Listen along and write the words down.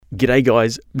G'day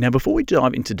guys. Now before we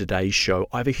dive into today's show,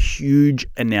 I have a huge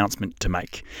announcement to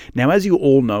make. Now as you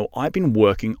all know, I've been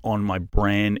working on my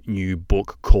brand new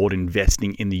book called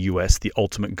Investing in the US, The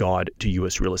Ultimate Guide to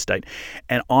US Real Estate.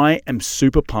 And I am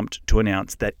super pumped to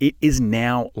announce that it is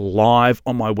now live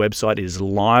on my website. It is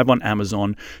live on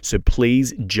Amazon. So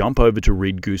please jump over to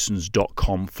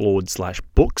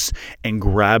reedgoosens.com/books and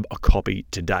grab a copy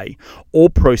today. All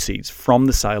proceeds from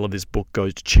the sale of this book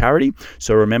goes to charity.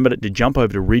 So remember to jump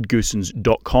over to reedgoosens.com/books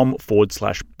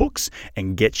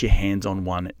and get your hands on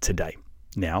one today.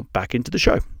 Now back into the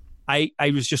show. I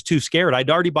was just too scared. I'd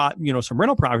already bought, some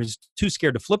rental properties, too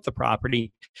scared to flip the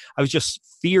property.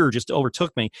 Fear just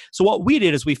overtook me. So what we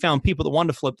did is we found people that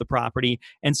wanted to flip the property.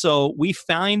 And so we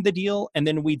find the deal and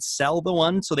then we'd sell the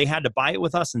one. So they had to buy it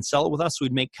with us and sell it with us. So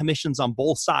we'd make commissions on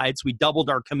both sides. We doubled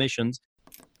our commissions.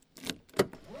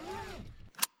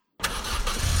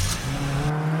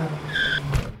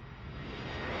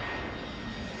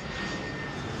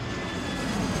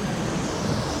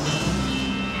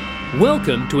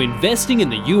 Welcome to Investing in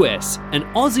the US, an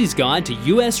Aussie's Guide to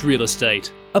US Real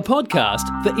Estate, a podcast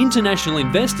for international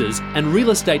investors and real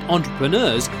estate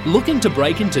entrepreneurs looking to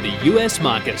break into the US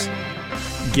market.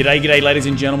 G'day ladies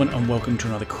and gentlemen, and welcome to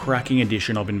another cracking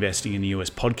edition of Investing in the US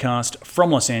podcast.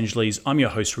 From Los Angeles, I'm your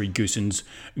host Reed Goosens.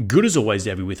 Good as always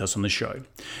to have you with us on the show.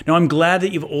 Now I'm glad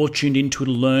that you've all tuned in to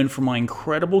learn from my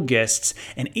incredible guests,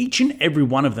 and each and every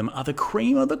one of them are the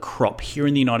cream of the crop here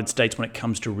in the United States when it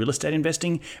comes to real estate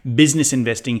investing, business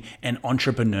investing, and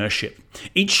entrepreneurship.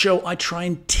 Each show I try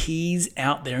and tease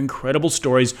out their incredible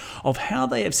stories of how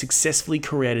they have successfully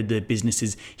created their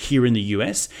businesses here in the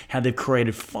US, how they've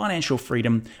created financial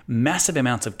freedom, massive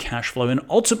amounts of cash flow, and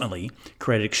ultimately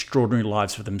created extraordinary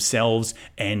lives for themselves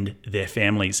and their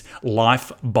families.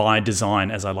 Life by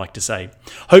design, as I like to say.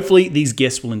 Hopefully, these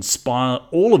guests will inspire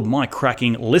all of my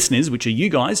cracking listeners, which are you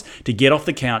guys, to get off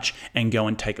the couch and go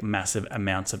and take massive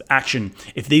amounts of action.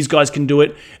 If these guys can do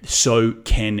it, so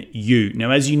can you.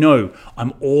 Now, as you know,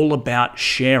 I'm all about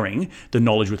sharing the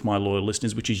knowledge with my loyal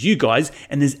listeners, which is you guys,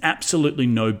 and there's absolutely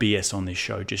no BS on this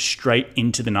show, just straight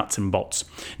into the nuts and bolts.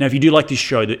 Now, if you do like this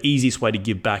show, the easiest way to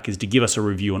give back is to give us a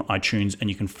review on iTunes, and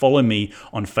you can follow me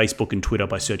on Facebook and Twitter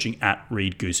by searching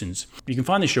 @ReedGoosens. You can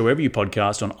find the show wherever you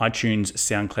podcast on iTunes,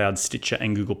 SoundCloud, Stitcher,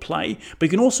 and Google Play, but you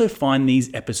can also find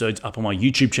these episodes up on my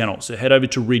YouTube channel. So head over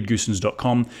to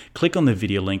reedgoosens.com, click on the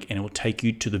video link, and it will take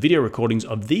you to the video recordings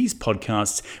of these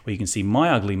podcasts where you can see my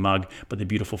ugly mug, but the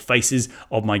beautiful faces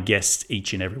of my guests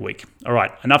each and every week. All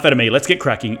right, enough out of me. Let's get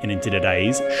cracking and into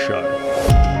today's show.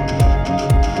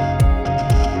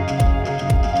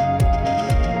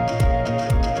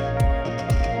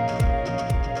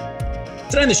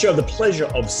 Today on the show, I have the pleasure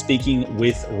of speaking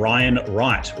with Ryan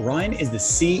Wright. Ryan is the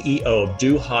CEO of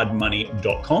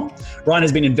DoHardMoney.com. Ryan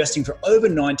has been investing for over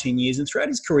 19 years, and throughout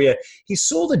his career, he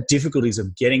saw the difficulties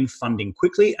of getting funding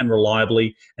quickly and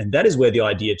reliably, and that is where the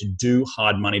idea to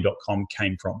DoHardMoney.com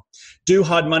came from.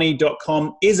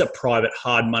 DoHardMoney.com is a private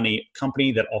hard money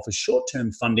company that offers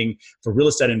short-term funding for real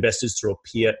estate investors through a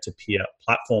peer-to-peer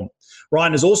platform.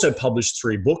 Ryan has also published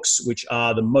 3 books, which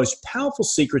are The Most Powerful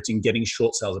Secrets in Getting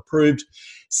Short Sales Approved,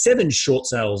 7 Short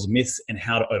Sales Myths and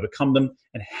How to Overcome Them,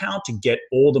 and How to Get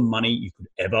All the Money You Could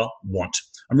Ever Want.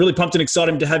 I'm really pumped and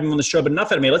excited to have him on the show, but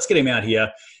enough out of me. Let's get him out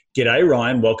here. G'day,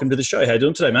 Ryan. Welcome to the show. How you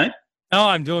doing today, mate? Oh,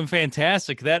 I'm doing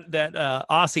fantastic. That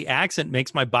Aussie accent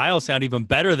makes my bio sound even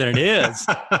better than it is.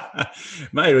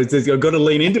 Mate, I've got to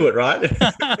lean into it, right?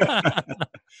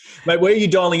 Mate, where are you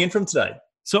dialing in from today?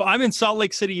 So I'm in Salt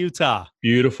Lake City, Utah.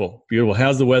 Beautiful, beautiful.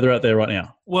 How's the weather out there right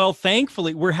now? Well,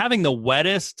 thankfully, we're having the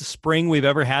wettest spring we've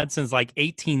ever had since like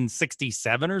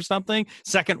 1867 or something,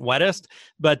 second wettest.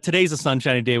 But today's a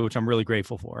sunshiny day, which I'm really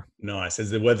grateful for. Nice.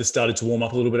 Has the weather started to warm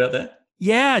up a little bit out there?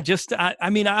 Yeah, just, up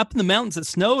in the mountains, it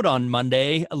snowed on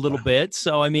Monday a little bit.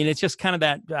 So, it's just kind of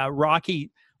that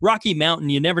rocky mountain.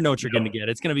 You never know what you're going to get.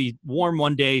 It's going to be warm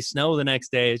one day, snow the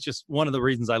next day. It's just one of the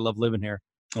reasons I love living here.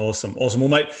 Awesome. Well,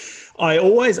 mate, I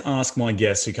always ask my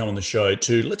guests who come on the show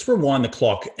to let's rewind the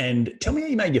clock and tell me how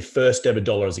you made your first ever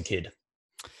dollar as a kid.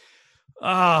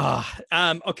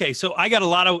 Okay. So I got a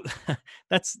lot of,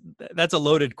 that's a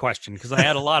loaded question because I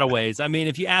had a lot of ways.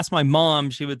 If you ask my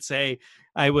mom, she would say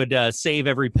I would save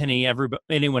every penny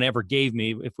anyone ever gave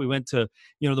me. If we went to,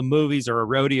 the movies or a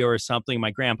rodeo or something,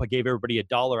 my grandpa gave everybody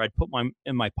 $1. I'd put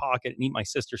in my pocket and eat my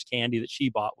sister's candy that she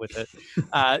bought with it.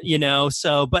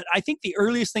 But I think the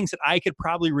earliest things that I could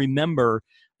probably remember,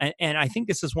 and I think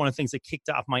this is one of the things that kicked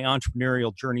off my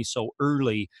entrepreneurial journey so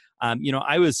early.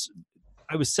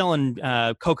 I was selling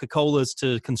Coca-Colas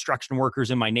to construction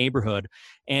workers in my neighborhood,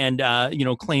 and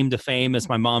claim to fame, as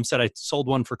my mom said, I sold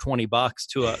one for $20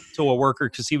 to a worker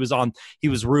because he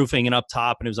was roofing and up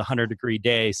top, and it was a 100-degree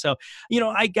day. So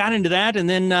I got into that, and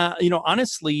then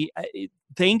honestly,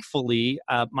 thankfully,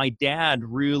 my dad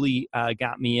really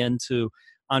got me into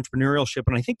entrepreneurship,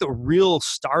 and I think the real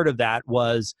start of that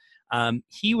was.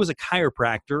 He was a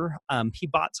chiropractor. He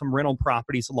bought some rental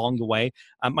properties along the way.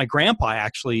 My grandpa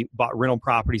actually bought rental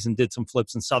properties and did some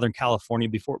flips in Southern California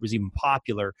before it was even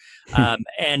popular.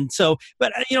 And so,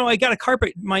 but I got a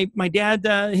carpet. My dad,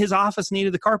 his office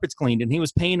needed the carpets cleaned, and he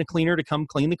was paying a cleaner to come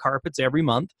clean the carpets every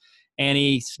month. And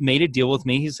he made a deal with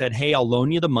me. He said, "Hey, I'll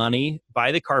loan you the money,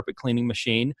 buy the carpet cleaning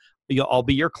machine. I'll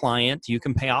be your client. You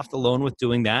can pay off the loan with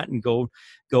doing that and go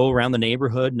around the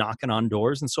neighborhood knocking on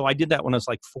doors." And so I did that when I was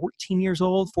like 14 years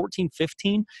old, 14,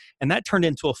 15. And that turned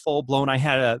into a full blown, I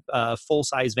had a full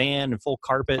size van and full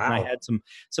carpet. Wow. And I had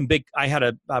some big, I had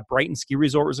a Brighton Ski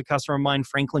Resort was a customer of mine,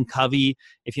 Franklin Covey.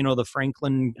 If you know the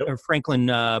Franklin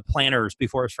Planners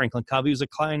before it was Franklin Covey was a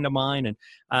client of mine.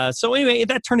 And so anyway,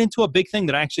 that turned into a big thing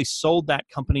that I actually sold that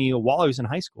company while I was in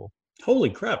high school.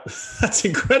 Holy crap. That's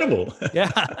incredible.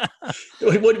 Yeah.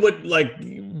 What like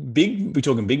big, we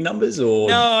talking big numbers or?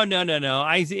 No.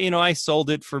 I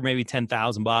sold it for maybe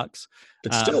 $10,000.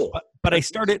 But still. But I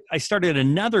started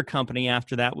another company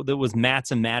after that was mats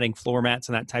and matting, floor mats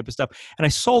and that type of stuff. And I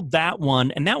sold that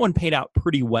one, and that one paid out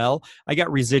pretty well. I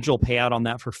got residual payout on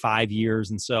that for 5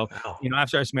 years. And so, wow.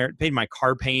 After I was married, paid my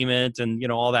car payment and,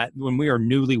 all that when we were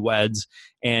newlyweds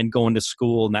and going to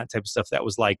school and that type of stuff, that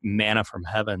was like manna from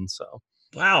heaven. So.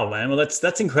 Wow, man. Well,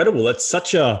 that's incredible. That's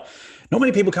not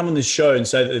many people come on this show and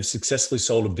say that they've successfully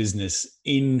sold a business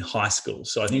in high school.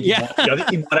 So I think you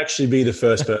might actually be the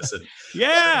first person.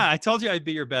 Yeah, I told you I'd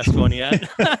be your best one yet.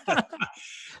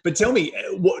 But tell me,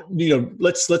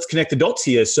 let's connect the dots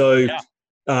here. So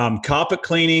carpet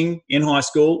cleaning in high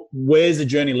school, where's the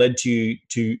journey led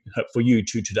for you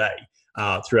to today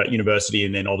throughout university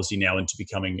and then obviously now into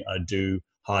becoming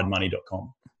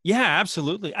dohardmoney.com? Yeah,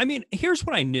 absolutely. I mean, here's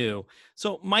what I knew.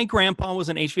 So my grandpa was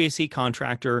an HVAC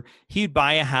contractor. He'd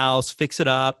buy a house, fix it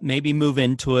up, maybe move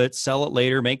into it, sell it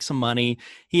later, make some money.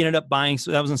 He ended up buying,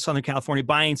 so that was in Southern California,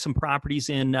 buying some properties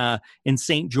in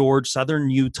St. George,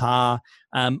 Southern Utah.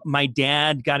 My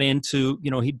dad got into,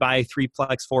 he'd buy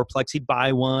 3-plex, 4-plex. He'd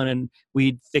buy one and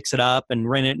we'd fix it up and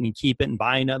rent it and he'd keep it and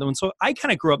buy another one. So I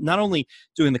kind of grew up not only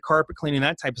doing the carpet cleaning,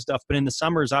 that type of stuff, but in the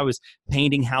summers I was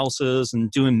painting houses and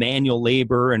doing manual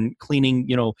labor and cleaning,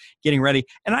 getting ready.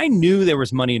 And I knew there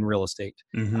was money in real estate.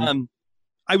 Mm-hmm.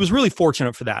 I was really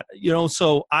fortunate for that,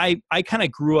 so I kind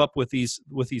of grew up with these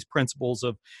principles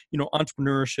of,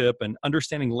 entrepreneurship and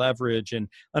understanding leverage and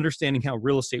understanding how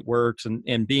real estate works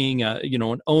and being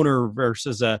an owner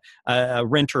versus a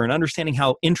renter and understanding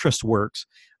how interest works.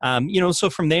 So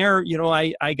from there,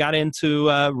 I got into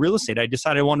real estate. I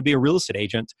decided I wanted to be a real estate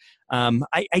agent.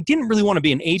 I didn't really want to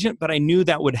be an agent, but I knew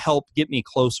that would help get me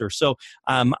closer. So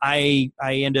I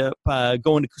ended up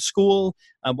going to school.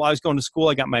 While I was going to school,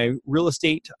 I got my real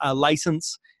estate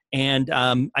license. And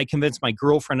I convinced my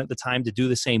girlfriend at the time to do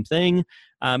the same thing.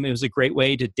 It was a great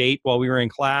way to date while we were in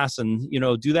class and,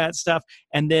 do that stuff.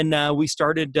 And then we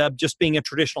started just being a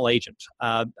traditional agent.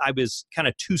 I was kind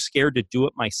of too scared to do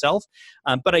it myself.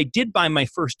 But I did buy my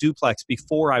first duplex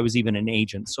before I was even an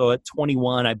agent. So at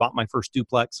 21, I bought my first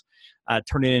duplex,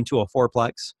 turned it into a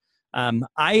 4-plex.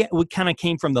 I kind of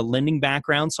came from the lending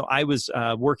background. So I was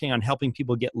working on helping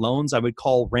people get loans. I would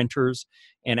call renters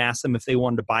and ask them if they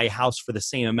wanted to buy a house for the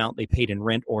same amount they paid in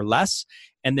rent or less.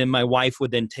 And then my wife would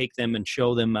then take them and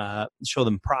show them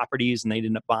properties, and they'd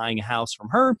end up buying a house from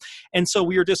her. And so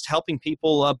we were just helping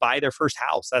people buy their first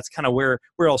house. That's kind of where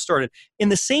it all started. In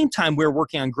the same time, we were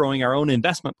working on growing our own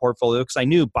investment portfolio because I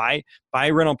knew buy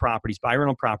rental properties. So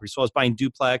I was buying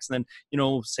duplex and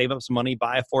then, save up some money,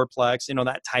 buy a 4-plex,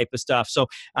 that type of stuff. So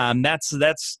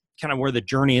that's kind of where the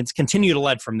journey, it's continued to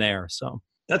lead from there. So.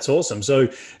 That's awesome. So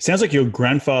it sounds like your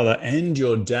grandfather and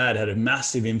your dad had a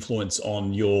massive influence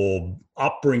on your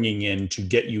upbringing and to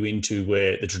get you into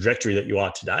where the trajectory that you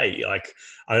are today. Like,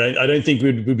 I don't think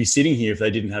we'd be sitting here if they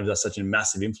didn't have such a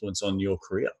massive influence on your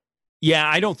career. Yeah,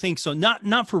 I don't think so.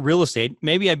 Not for real estate.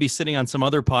 Maybe I'd be sitting on some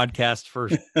other podcast for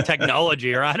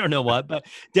technology or I don't know what, but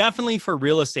definitely for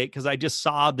real estate because I just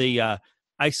saw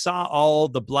I saw all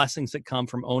the blessings that come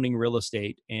from owning real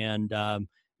estate and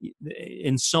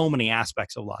in so many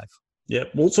aspects of life. Yeah.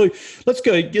 Well, so let's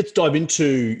dive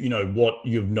into, what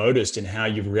you've noticed and how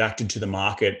you've reacted to the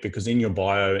market, because in your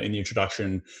bio, in the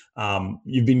introduction,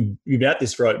 you've been at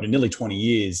this for nearly 20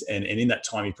 years. And in that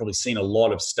time, you've probably seen a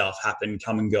lot of stuff happen,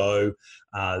 come and go,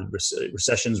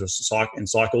 recessions and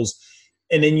cycles.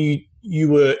 And then you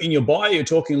were in your bio, you're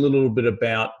talking a little bit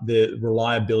about the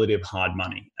reliability of hard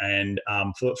money. And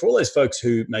for all those folks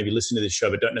who maybe listen to this show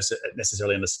but don't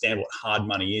necessarily understand what hard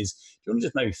money is, do you want to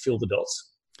just maybe fill the dots?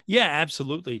 Yeah,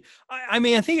 absolutely. I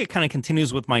mean, I think it kind of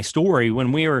continues with my story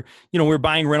when we were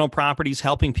buying rental properties,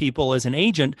 helping people as an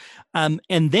agent. And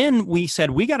then we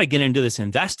said, we got to get into this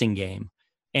investing game.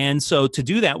 And so to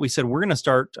do that, we said, we're going to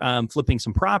start flipping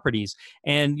some properties,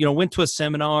 and, went to a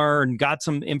seminar and got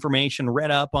some information,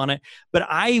 read up on it. But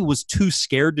I was too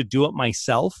scared to do it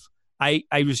myself. I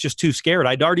was just too scared.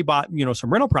 I'd already bought,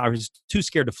 some rental properties, too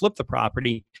scared to flip the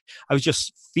property.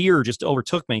 Fear just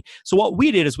overtook me. So what we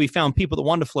did is we found people that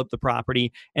wanted to flip the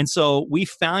property. And so we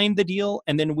find the deal,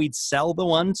 and then we'd sell the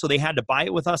one. So they had to buy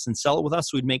it with us and sell it with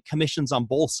us. So we'd make commissions on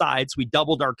both sides. We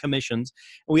doubled our commissions.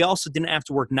 And we also didn't have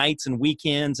to work nights and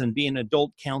weekends and be an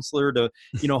adult counselor to,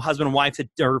 husband and wife that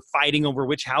are fighting over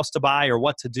which house to buy or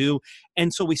what to do.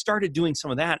 And so we started doing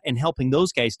some of that and helping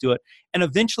those guys do it. And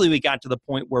eventually we got to the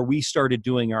point where we started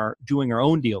doing our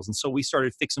own deals. And so we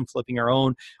started flipping our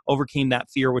own, overcame that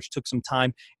fear, which took some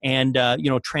time, and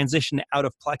transitioned out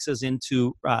of plexes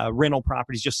into rental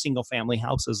properties, just single family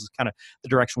houses is kind of the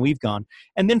direction we've gone.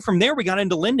 And then from there we got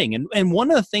into lending. And one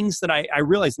of the things that I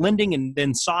realized, lending and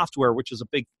then software, which is a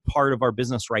big part of our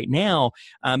business right now,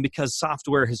 because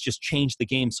software has just changed the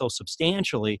game so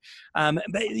substantially. But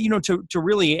to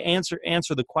really answer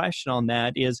the question on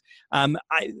that is,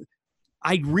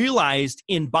 I realized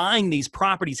in buying these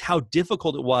properties how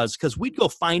difficult it was, because we'd go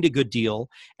find a good deal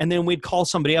and then we'd call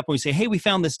somebody up and we'd say, hey, we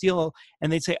found this deal.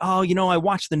 And they'd say, oh, I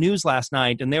watched the news last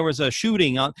night and there was a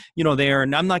shooting there,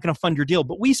 and I'm not going to fund your deal.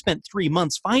 But we spent 3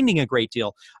 months finding a great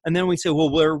deal. And then we'd say, well,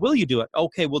 where will you do it?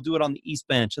 Okay, we'll do it on the East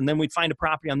Bench. And then we'd find a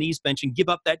property on the East Bench and give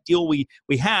up that deal we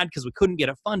had because we couldn't get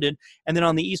it funded. And then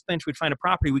on the East Bench, we'd find a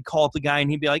property. We'd call up the guy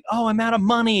and he'd be like, oh, I'm out of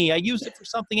money. I used it for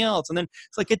something else. And then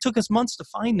it's like, it took us months to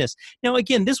find this. Now,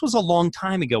 again, this was a long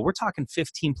time ago. We're talking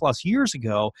 15 plus years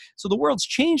ago. So the world's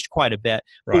changed quite a bit.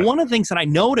 Right. But one of the things that I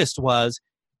noticed was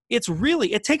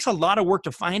it takes a lot of work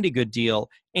to find a good deal.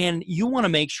 And you want to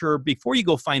make sure before you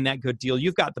go find that good deal,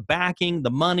 you've got the backing, the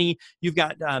money, you've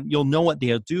got, you'll know what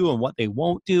they'll do and what they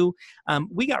won't do.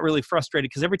 We got really frustrated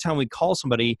because every time we'd call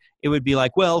somebody, it would be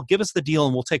like, well, give us the deal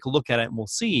and we'll take a look at it and we'll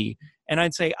see. And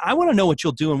I'd say, I want to know what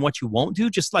you'll do and what you won't do.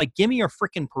 Just like, give me your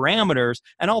freaking parameters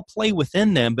and I'll play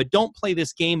within them. But don't play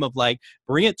this game of like,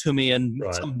 bring it to me and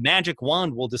some magic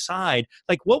wand will decide.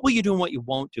 Like, what will you do and what you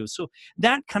won't do? So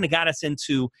that kind of got us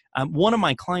into one of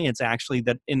my clients, actually,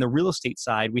 that in the real estate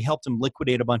side, we helped him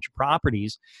liquidate a bunch of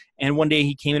properties. And one day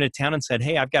he came into town and said,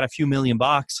 hey, I've got a few $1 million.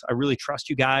 I really trust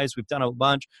you guys. We've done a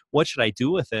bunch. What should I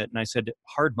do with it? And I said,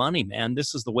 hard money, man.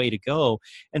 This is the way to go.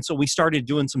 And so we started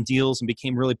doing some deals and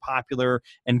became really popular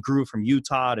and grew from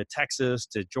Utah to Texas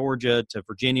to Georgia to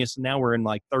Virginia. So now we're in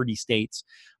like 30 states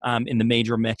in the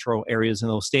major metro areas in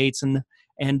those states. And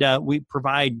we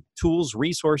provide tools,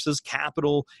 resources,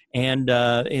 capital, and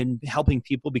in helping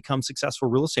people become successful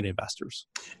real estate investors.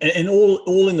 And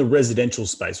all in the residential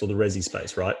space or the resi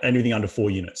space, right? Anything under 4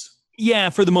 units. Yeah,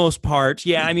 for the most part.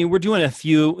 Yeah, I mean, we're doing a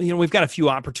few, we've got a few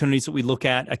opportunities that we look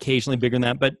at occasionally bigger than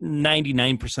that, but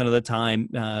 99% of the time,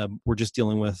 we're just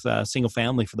dealing with single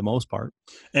family for the most part.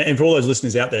 And for all those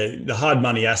listeners out there, the hard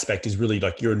money aspect is really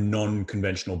like you're a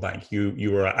non-conventional bank.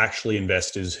 You are actually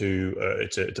investors who,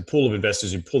 it's a pool of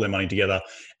investors who pull their money together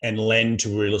and lend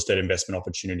to real estate investment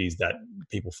opportunities that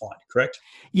people find, correct?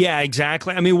 Yeah,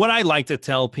 exactly. I mean, what I like to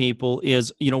tell people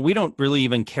is, we don't really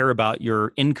even care about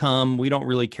your income. We don't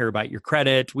really care about your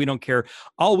credit. We don't care.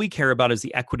 All we care about is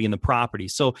the equity in the property.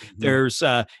 So there's,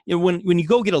 when you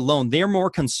go get a loan, they're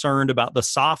more concerned about the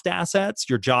soft assets,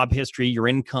 your job history, your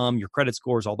income, your credit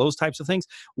scores, all those types of things.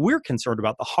 We're concerned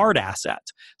about the hard asset.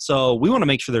 So we want to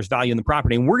make sure there's value in the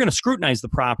property, and we're going to scrutinize the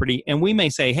property. And we may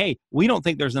say, hey, we don't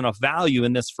think there's enough value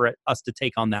in this for us to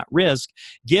take on that risk,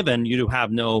 given you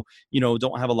have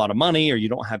don't have a lot of money, or you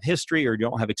don't have history, or you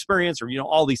don't have experience, or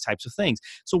all these types of things.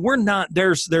 So we're not,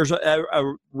 there's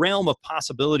a realm realm of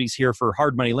possibilities here for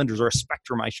hard money lenders, or a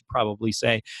spectrum, I should probably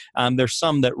say. There's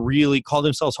some that really call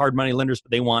themselves hard money lenders,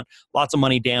 but they want lots of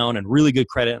money down and really good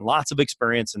credit and lots of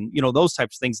experience and, those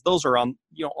types of things. Those are on,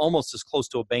 almost as close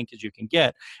to a bank as you can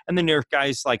get. And then there are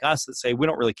guys like us that say, we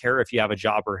don't really care if you have a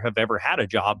job or have ever had a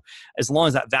job, as long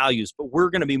as that values. But we're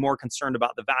going to be more concerned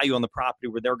about the value on the property,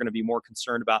 where they're going to be more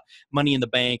concerned about money in the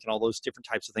bank and all those different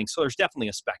types of things. So there's definitely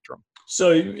a spectrum.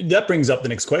 So that brings up the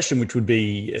next question, which would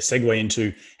be a segue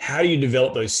into how do you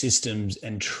develop those systems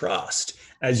and trust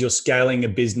as you're scaling a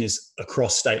business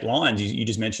across state lines? You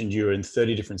just mentioned you're in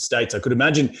 30 different states. I could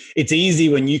imagine it's easy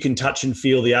when you can touch and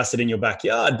feel the asset in your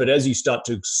backyard, but as you start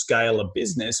to scale a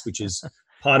business, which is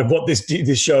part of what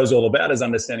this show is all about, is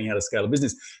understanding how to scale a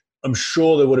business, I'm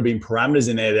sure there would have been parameters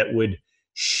in there that would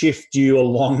shift you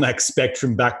along that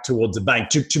spectrum back towards a bank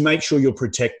to make sure you're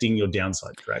protecting your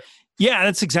downside, correct? Yeah,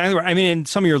 that's exactly right. I mean, and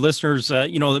some of your listeners,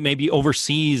 that may be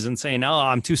overseas and saying, "Oh,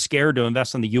 I'm too scared to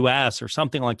invest in the U.S." or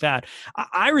something like that.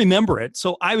 I remember it.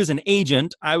 So I was an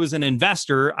agent, I was an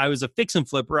investor, I was a fix and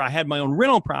flipper. I had my own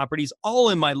rental properties, all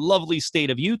in my lovely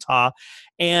state of Utah,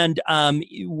 and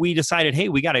we decided, hey,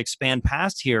 we got to expand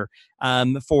past here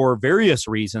for various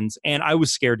reasons. And I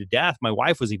was scared to death. My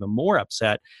wife was even more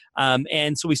upset,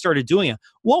 and so we started doing it.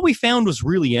 What we found was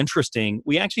really interesting.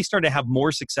 We actually started to have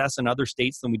more success in other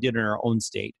states than we did in our own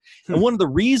state. And one of the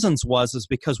reasons is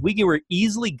because we were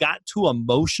easily got too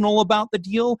emotional about the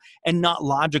deal and not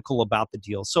logical about the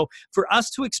deal. So for us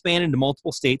to expand into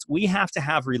multiple states, we have to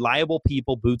have reliable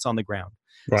people, boots on the ground.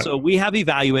 Right. So we have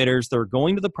evaluators that are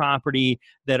going to the property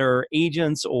that are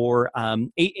agents or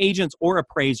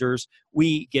appraisers.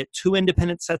 We get 2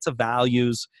 independent sets of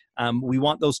values. We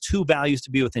want those 2 values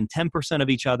to be within 10% of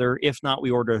each other. If not,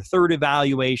 we order a third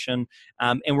evaluation,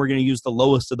 and we're going to use the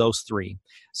lowest of those 3.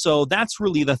 So that's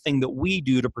really the thing that we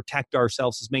do to protect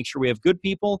ourselves, is make sure we have good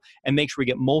people and make sure we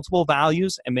get multiple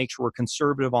values and make sure we're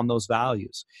conservative on those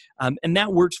values. And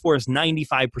that works for us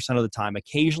 95% of the time.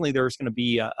 Occasionally, there's going to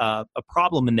be a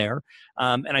problem in there.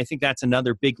 And I think that's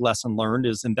another big lesson learned,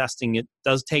 is investing. It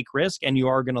does take risk, and you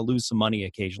are going to lose some money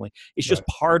occasionally. It's just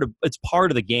part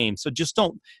of the game. So just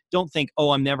don't think,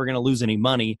 oh, I'm never going to lose any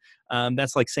money.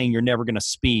 That's like saying you're never going to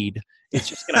speed. It's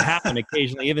just going to happen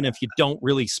occasionally, even if you don't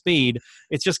really speed.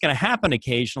 It's just going to happen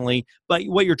occasionally. But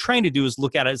what you're trying to do is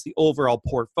look at it as the overall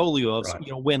portfolio of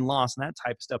win, loss, and that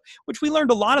type of stuff, which we learned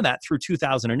a lot of that through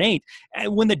 2008.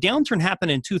 And when the downturn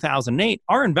happened in 2008,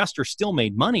 our investors still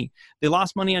made money. They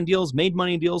lost money on deals, made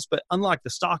money on deals, but unlike the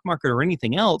stock market or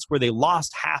anything else where they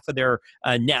lost half of their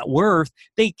net worth,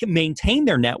 they can maintain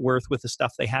their net worth with the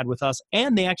stuff they had with us,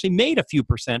 and they actually made a few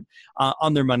percent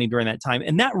on their money during that time.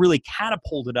 And that really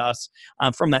catapulted us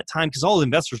from that time, because all the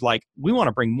investors we want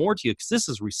to bring more to you because this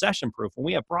is recession proof. When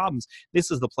we have problems, this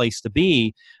is the place to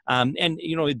be. And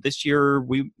this year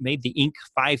we made the Inc.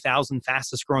 5,000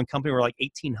 fastest growing company. We're like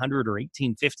 1,800 or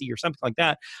 1,850 or something like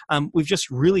that. We've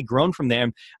just really grown from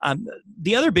there.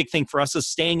 The other big thing for us is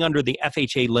staying under the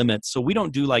FHA limits. So we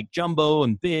don't do like jumbo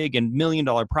and big and $1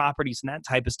 million properties and that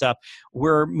type of stuff,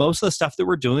 where most of the stuff that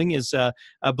we're doing is a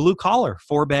blue collar,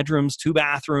 4 bedrooms, 2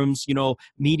 bathrooms,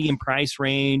 medium price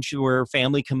range where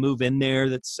family can move in there.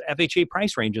 That's FHA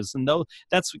price ranges. And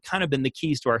that's kind of been the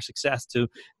keys to our success, to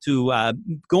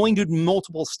going to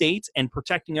multiple states and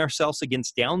protecting ourselves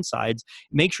against downsides.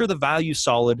 Make sure the value's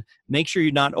solid. Make sure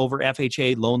you're not over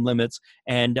FHA loan limits,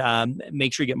 and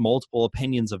make sure you get multiple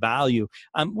opinions of value.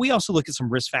 We also look at some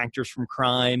risk factors from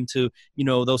crime to,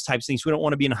 those types of things. We don't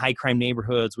want to be in high crime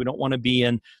neighborhoods. We don't want to be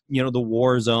in, the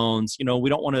war zones. We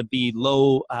don't want to be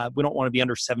low. We don't want to be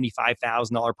under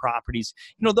 $75,000 properties.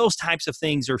 Those types of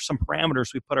things are some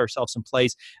parameters we put ourselves in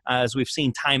place. As we've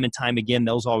seen time and time again,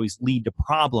 those always lead to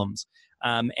problems.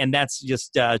 And that's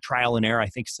just trial and error. I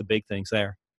think is the big things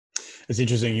there. It's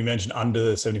interesting. You mentioned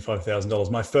under $75,000.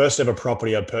 My first ever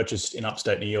property I purchased in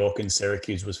upstate New York in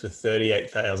Syracuse was for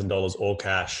 $38,000 all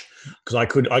cash,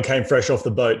 because I came fresh off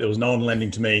the boat. There was no one lending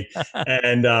to me,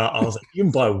 and I was like, "You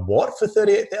can buy what for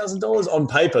 $38,000?" On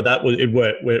paper,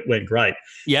 it went great.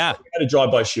 Yeah, we had a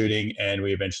drive-by shooting, and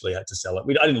we eventually had to sell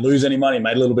it. I didn't lose any money.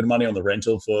 Made a little bit of money on the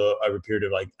rental for over a period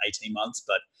of like 18 months,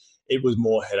 but it was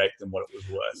more headache than what it was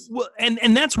worth. Well,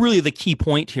 and that's really the key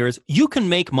point here, is you can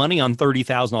make money on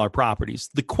 $30,000 properties.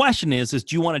 The question is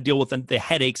do you want to deal with the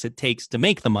headaches it takes to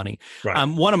make the money? Right.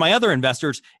 One of my other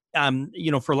investors,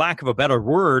 for lack of a better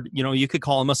word, you could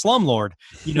call him a slumlord,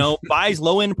 buys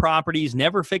low-end properties,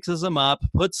 never fixes them up,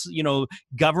 puts,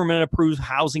 government-approved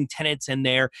housing tenants in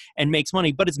there and makes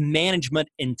money, but it's management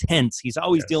intense. He's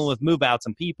always dealing with move-outs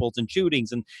and peoples and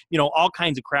shootings and, all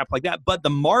kinds of crap like that. But the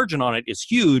margin on it is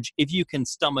huge if you can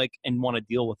stomach and want to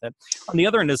deal with it. On the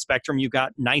other end of the spectrum, you've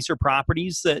got nicer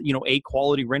properties that,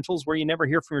 A-quality rentals where you never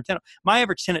hear from your tenant. My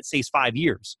average tenant stays 5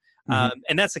 years.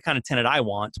 And that's the kind of tenant I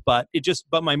want, but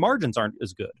my margins aren't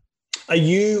as good. Are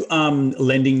you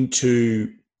lending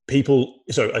to people?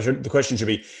 So the question should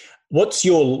be, what's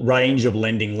your range of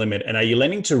lending limit? And are you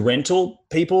lending to rental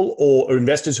people or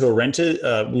investors who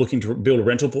are looking to build a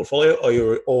rental portfolio,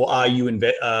 or are you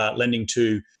lending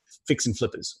to fix and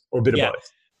flippers, or a bit of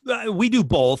both? We do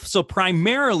both. So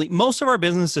primarily, most of our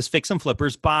business is fix and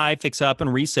flippers, buy, fix up,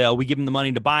 and resell. We give them the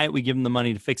money to buy it. We give them the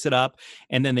money to fix it up,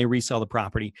 and then they resell the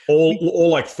property. All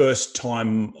like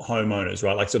first-time homeowners,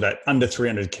 right? Like, so that under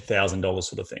 $300,000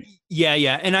 sort of thing.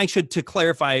 Yeah. And to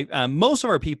clarify, most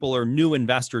of our people are new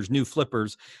investors, new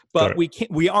flippers, but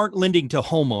we aren't lending to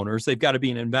homeowners. They've got to be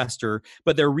an investor,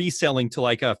 but they're reselling to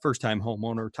like a first-time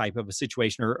homeowner type of a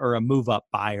situation or a move-up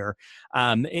buyer.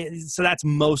 So that's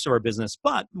most of our business.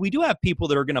 But we do have people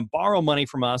that are going to borrow money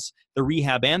from us, the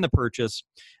rehab and the purchase,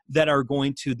 that are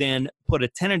going to then put a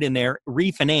tenant in there,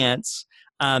 refinance,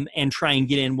 and try and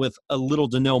get in with a little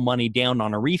to no money down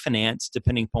on a refinance,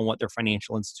 depending upon what their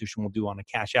financial institution will do on a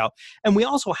cash out. And we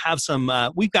also have some,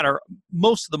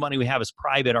 most of the money we have is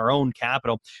private, our own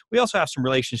capital. We also have some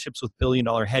relationships with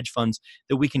billion-dollar hedge funds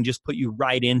that we can just put you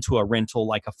right into a rental,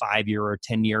 like a 5-year or a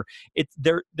 10-year.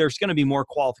 There's going to be more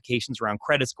qualifications around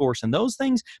credit scores and those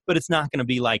things, but it's not going to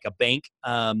be like a bank,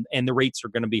 and the rates are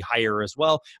going to be higher as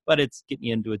well, but it's getting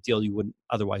you into a deal you wouldn't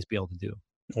otherwise be able to do.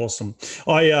 Awesome.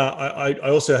 I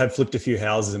also have flipped a few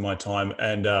houses in my time,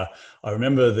 and I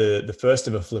remember the first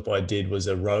ever flip I did was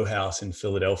a row house in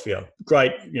Philadelphia.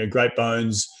 Great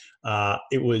bones.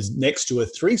 It was next to a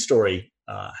 3-story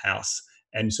house,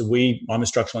 and so I'm a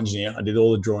structural engineer. I did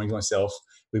all the drawings myself.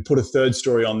 We put a 3rd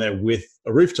story on there with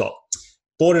a rooftop.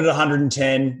 Bought it at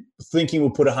 110, thinking we'll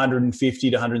put $150,000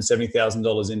 to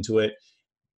 $170,000 into it.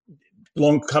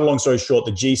 Cut a long story short,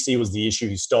 the GC was the issue.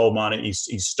 He stole money.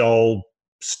 He stole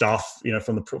stuff,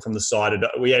 from the side.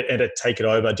 We had to take it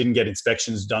over. Didn't get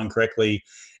inspections done correctly.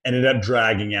 Ended up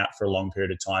dragging out for a long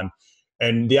period of time.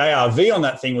 And the ARV on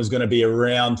that thing was going to be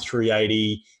around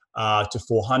 380 to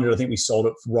 400. I think we sold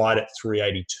it right at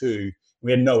 382. We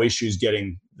had no issues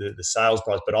getting the sales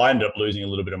price, but I ended up losing a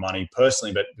little bit of money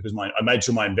personally, but because I made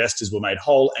sure my investors were made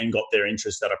whole and got their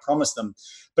interest that I promised them.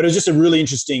 But it was just a really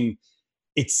interesting.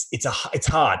 It's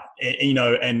hard,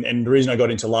 and the reason I got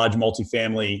into large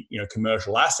multifamily,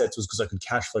 commercial assets was because I could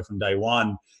cash flow from day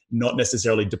one, not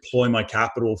necessarily deploy my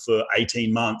capital for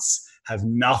 18 months, have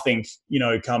nothing,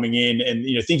 coming in, and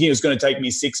thinking it was going to take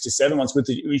me 6 to 7 months, which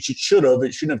it should have.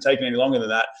 It shouldn't have taken any longer than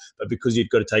that, but because you've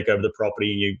got to take over the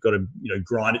property and you've got to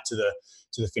grind it to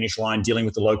the finish line, dealing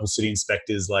with the local city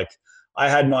inspectors, like I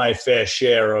had my fair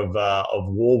share of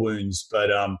war wounds, but.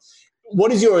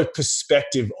 What is your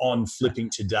perspective on flipping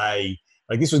today?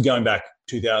 Like, this was going back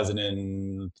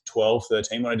 2012,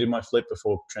 13 when I did my flip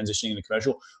before transitioning into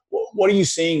commercial. What are you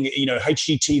seeing?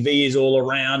 HGTV is all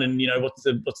around, and what's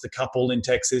the couple in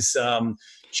Texas?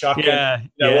 Chuck. Yeah.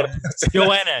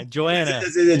 Joanna. Joanna.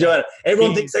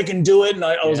 Everyone thinks they can do it, and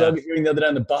I was overhearing the other day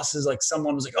on the buses, like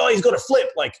someone was like, "Oh, he's got a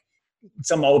flip." Like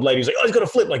some old lady was like, "Oh, he's got a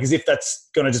flip," like as if that's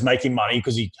going to just make him money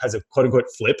because he has a quote unquote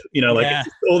flip. It's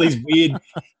all these weird.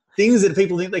 Things that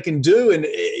people think they can do. And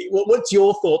what's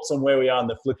your thoughts on where we are in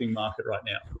the flipping market right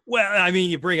now? Well, I mean,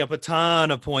 you bring up a ton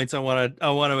of points I want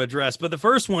to address, but the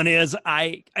first one is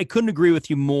I couldn't agree with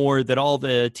you more that all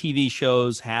the TV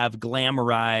shows have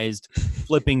glamorized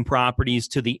flipping properties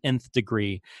to the nth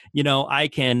degree. I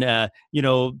can,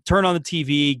 turn on the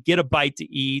TV, get a bite to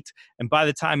eat, and by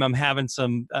the time I'm having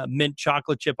some mint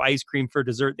chocolate chip ice cream for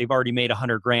dessert, they've already made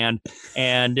 $100,000,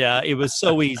 and it was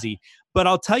so easy. But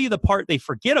I'll tell you the part they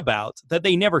forget about that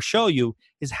they never show you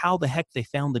is how the heck they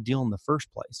found the deal in the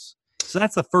first place. So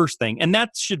that's the first thing. And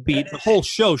that should be, the whole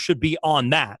show should be on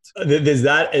that. There's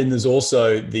that. And there's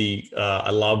also they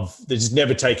just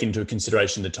never take into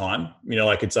consideration the time.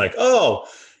 It's like, oh,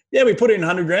 yeah, we put in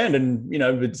 100 grand and,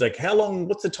 it's like, how long,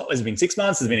 what's the time? Has it been 6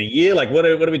 months? Has it been a year? Like, what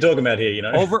are we talking about here?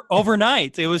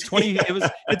 Overnight. It was 20,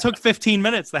 it took 15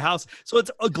 minutes, the house. So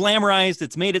it's glamorized.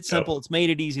 It's made it simple. It's made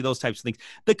it easy, those types of things.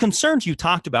 The concerns you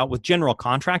talked about with general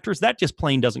contractors, that just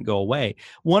plain doesn't go away.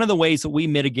 One of the ways that we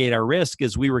mitigate our risk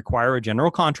is we require a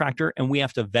general contractor and we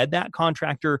have to vet that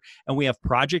contractor, and we have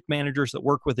project managers that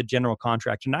work with a general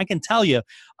contractor. And I can tell you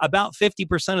about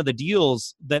 50% of the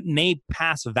deals that may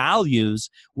pass values,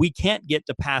 we can't get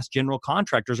to pass general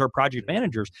contractors or project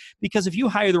managers, because if you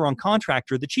hire the wrong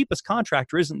contractor, the cheapest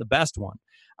contractor isn't the best one.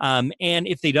 And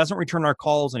if he doesn't return our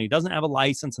calls and he doesn't have a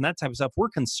license and that type of stuff, we're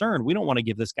concerned. We don't want to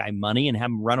give this guy money and have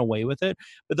him run away with it.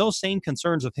 But those same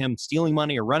concerns of him stealing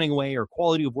money or running away or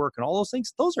quality of work and all those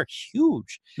things, those are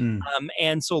huge.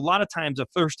 And so a lot of times a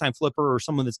first-time flipper or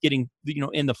someone that's getting,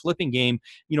 in the flipping game,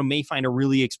 may find a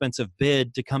really expensive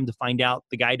bid to come to find out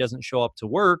the guy doesn't show up to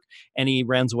work and he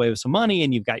runs away with some money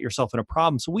and you've got yourself in a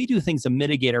problem. So we do things to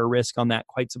mitigate our risk on that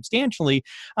quite substantially.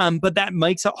 But that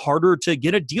makes it harder to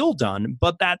get a deal done.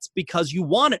 But that's because you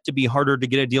want it to be harder to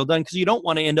get a deal done, because you don't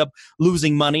want to end up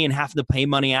losing money and having to pay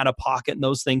money out of pocket and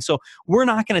those things. So we're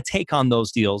not going to take on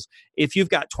those deals. If you've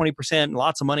got 20% and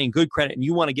lots of money and good credit and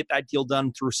you want to get that deal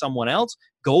done through someone else,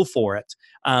 go for it.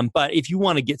 But if you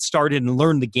want to get started and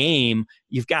learn the game,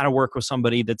 you've got to work with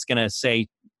somebody that's going to say,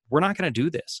 we're not going to do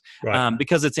this, right,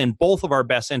 because it's in both of our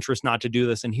best interests not to do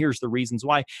this. And here's the reasons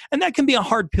why. And that can be a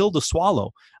hard pill to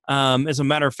swallow. As a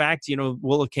matter of fact,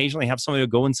 we'll occasionally have somebody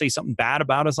go and say something bad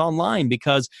about us online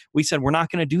because we said, we're not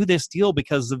going to do this deal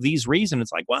because of these reasons.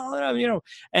 It's like, well,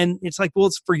 and it's like, well,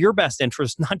 it's for your best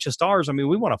interest, not just ours. I mean,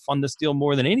 we want to fund this deal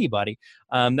more than anybody.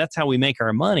 That's how we make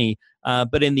our money.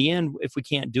 But in the end, if we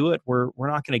can't do it, we're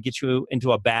not going to get you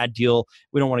into a bad deal.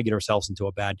 We don't want to get ourselves into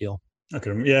a bad deal.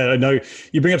 Okay. Yeah, I know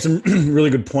you bring up some really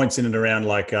good points in and around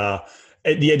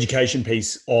the education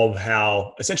piece of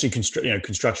how essentially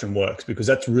construction works, because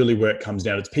that's really where it comes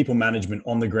down. It's people management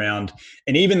on the ground.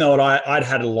 And even though I'd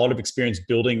had a lot of experience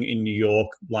building in New York,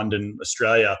 London,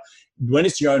 Australia, when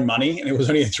it's your own money and it was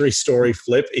only a 3-story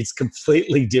flip, it's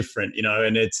completely different,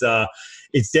 and it's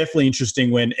definitely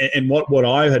interesting and what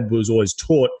I was always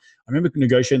taught. I remember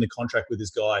negotiating the contract with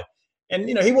this guy. And,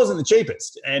 he wasn't the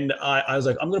cheapest. And I was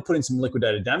like, I'm going to put in some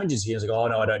liquidated damages here. He was like, oh,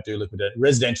 no, I don't do liquidated.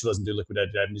 Residential doesn't do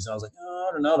liquidated damages. And I was like, oh,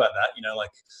 I don't know about that.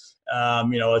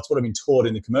 It's what I've been taught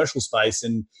in the commercial space.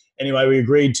 And anyway, we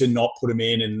agreed to not put him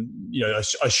in. And,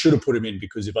 I should have put him in,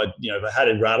 because if I had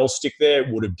a rattlestick there,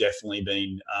 it would have definitely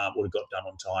been, would have got done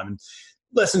on time. And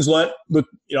lessons learned. Look,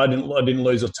 I didn't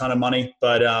lose a ton of money,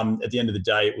 but at the end of the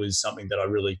day, it was something that I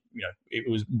really, it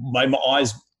was made my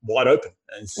eyes wide open.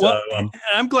 And so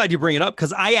I'm glad you bring it up,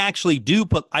 because I actually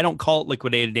I don't call it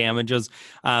liquidated damages.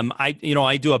 I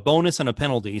do a bonus and a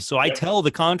penalty. So I tell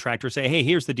the contractor, say, hey,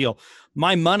 here's the deal.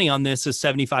 My money on this is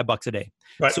 $75 a day.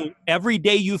 Right. So every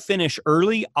day you finish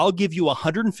early, I'll give you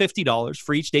 $150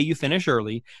 for each day you finish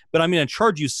early, but I'm going to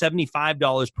charge you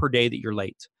 $75 per day that you're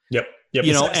late. Yep.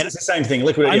 It's the same thing.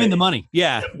 I'm in the money.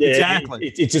 Yeah,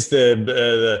 exactly. It's just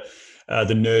the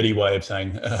nerdy way of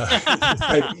saying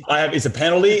it's a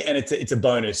penalty and it's a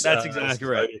bonus. That's exactly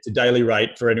right. It's a daily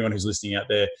rate for anyone who's listening out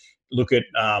there. Look at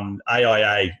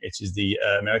AIA, which is the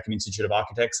American Institute of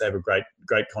Architects. They have a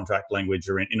great contract language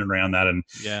in and around that. And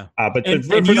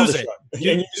use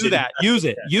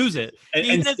it. Use it.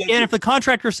 And if the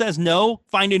contractor says no,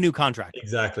 find a new contractor.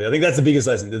 Exactly. I think that's the biggest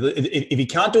lesson. If he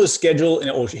can't do a schedule,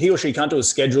 or he or she can't do a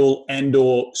schedule and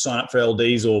or sign up for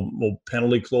LDs or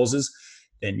penalty clauses,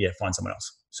 then find someone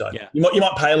else. So you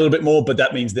might pay a little bit more, but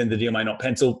that means then the deal may not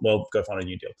pencil. Well, go find a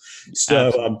new deal.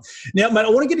 So now, mate, I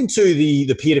want to get into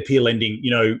the peer-to-peer lending.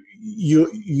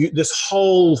 You this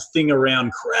whole thing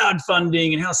around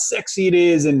crowdfunding and how sexy it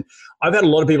is. And I've had a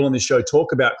lot of people on this show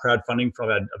talk about crowdfunding. I've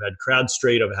had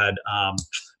CrowdStreet, I've had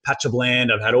Patch of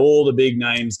Land, I've had all the big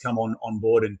names come on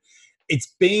board, and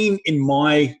it's been, in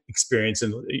my experience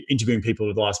and interviewing people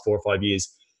over the last 4 or 5 years,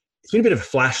 it's been a bit of a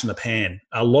flash in the pan.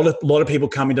 A lot of people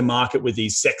come into market with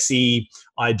these sexy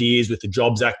ideas, with the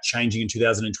Jobs Act changing in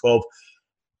 2012.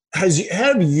 How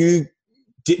have you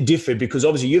differed? Because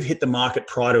obviously you've hit the market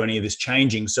prior to any of this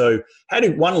changing. So how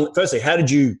did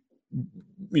you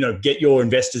get your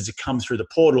investors to come through the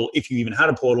portal, if you even had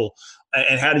a portal?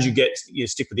 And how did you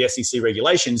stick with the SEC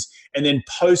regulations? And then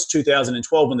post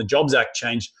 2012, when the Jobs Act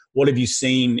changed, what have you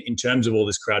seen in terms of all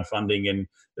this crowdfunding and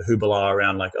the hoopla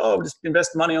around just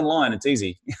invest money online, it's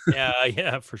easy?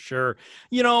 Yeah, for sure.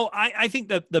 I think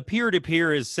that the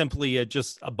peer-to-peer is simply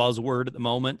just a buzzword at the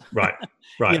moment. Right.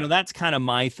 That's kind of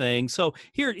my thing. So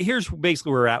here's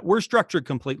basically where we're at. We're structured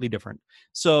completely different.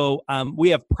 So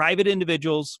we have private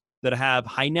individuals that have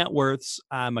high net worths,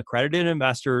 accredited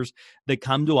investors that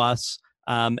come to us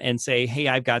and say, hey,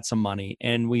 I've got some money.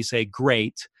 And we say,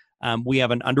 great. We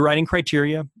have an underwriting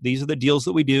criteria. These are the deals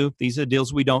that we do. These are the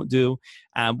deals we don't do.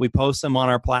 We post them on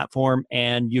our platform,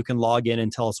 and you can log in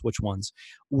and tell us which ones.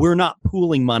 We're not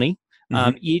pooling money.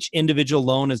 Each individual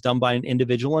loan is done by an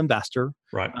individual investor.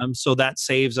 Right. So that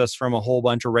saves us from a whole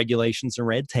bunch of regulations and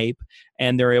red tape,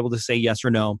 and they're able to say yes or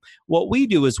no. What we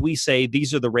do is we say,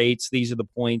 these are the rates, these are the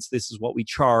points, this is what we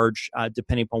charge,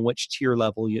 depending upon which tier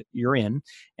level you're in.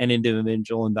 And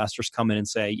individual investors come in and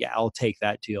say, yeah, I'll take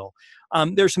that deal.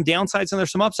 There's some downsides and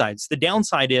there's some upsides. The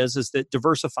downside is that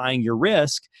diversifying your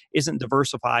risk isn't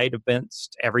diversified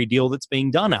against every deal that's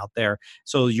being done out there.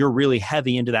 So you're really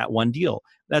heavy into that one deal.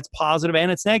 That's positive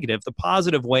and it's negative. The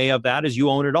positive way of that is you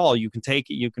own it all. You can take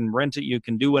it, you can rent it, you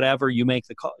can do whatever, you make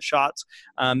the shots,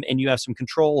 and you have some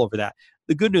control over that.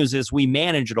 The good news is we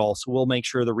manage it all. So we'll make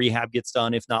sure the rehab gets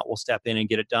done. If not, we'll step in and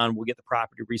get it done. We'll get the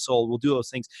property resold. We'll do those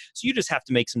things. So you just have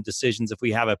to make some decisions if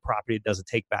we have a property that doesn't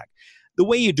take back. The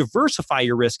way you diversify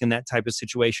your risk in that type of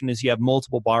situation is you have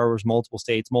multiple borrowers, multiple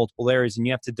states, multiple areas, and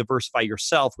you have to diversify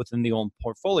yourself within the own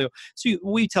portfolio. So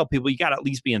we tell people you got to at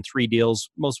least be in 3 deals.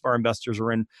 Most of our investors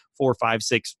are in 4, 5,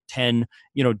 6, 10,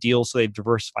 deals. So they've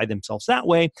diversified themselves that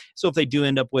way. So if they do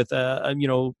end up with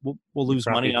we'll lose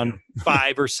money on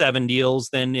 5 or 7 deals,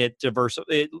 then it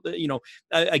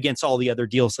against all the other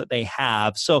deals that they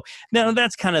have. So now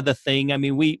that's kind of the thing. I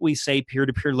mean, we say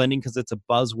peer-to-peer lending because it's a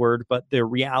buzzword, but the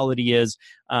reality is,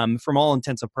 from all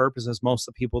intents and purposes, most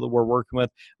of the people that we're working with,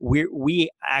 we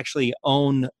actually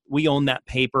own that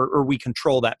paper, or we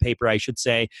control that paper, I should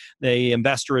say. The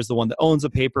investor is the one that owns the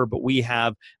paper, but we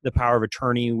have the power of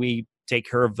attorney. We take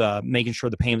care of making sure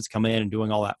the payments come in and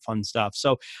doing all that fun stuff.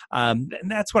 So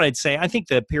that's what I'd say. I think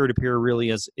the peer-to-peer really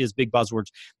is big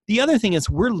buzzwords. The other thing is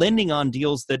we're lending on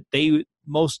deals that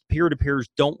most peer-to-peers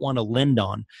don't want to lend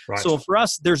on. Right. So for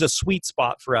us, there's a sweet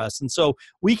spot for us. And so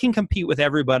we can compete with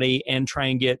everybody and try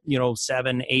and get,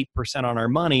 7, 8% on our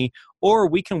money, or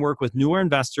we can work with newer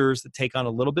investors that take on a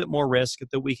little bit more risk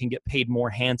that we can get paid more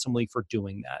handsomely for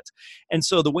doing that. And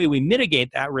so the way we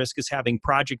mitigate that risk is having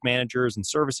project managers and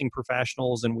servicing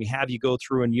professionals, and we have you go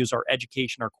through and use our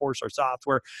education, our course, our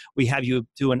software. We have you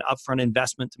do an upfront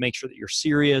investment to make sure that you're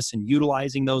serious and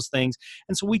utilizing those things.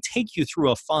 And so we take you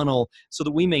through a funnel so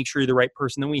that we make sure you're the right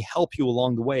person, and we help you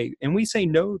along the way. And we say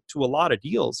no to a lot of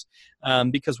deals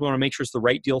because we want to make sure it's the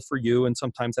right deal for you. And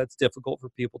sometimes that's difficult for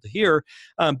people to hear.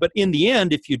 But in the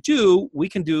end, if you do, we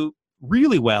can do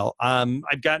really well.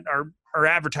 I've got our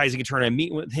advertising attorney. I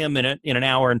meet with him in an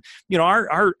hour, and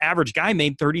our average guy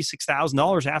made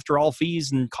 $36,000 after all fees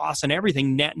and costs and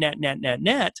everything, net.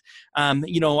 I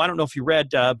don't know if you read,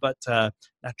 but not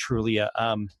Trulia.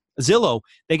 Zillow,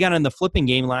 they got in the flipping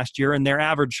game last year, and their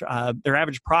average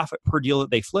profit per deal that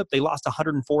they flipped, they lost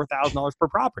 $104,000 per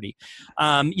property.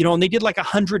 And they did like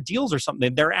 100 deals or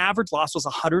something. Their average loss was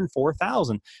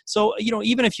 $104,000. So,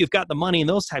 even if you've got the money and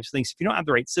those types of things, if you don't have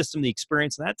the right system, the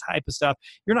experience, and that type of stuff,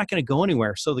 you're not going to go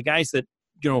anywhere. So the guys that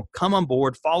come on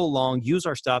board, follow along, use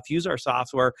our stuff, use our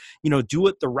software, do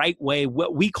it the right way,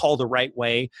 what we call the right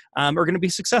way, are going to be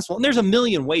successful. And there's a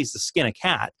million ways to skin a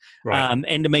cat, right,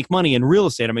 and to make money in real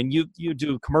estate. I mean, you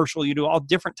do commercial, you do all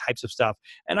different types of stuff.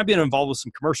 And I've been involved with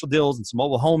some commercial deals and some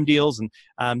mobile home deals. And,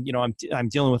 I'm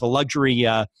dealing with a luxury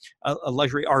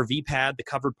RV pad, the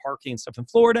covered parking and stuff in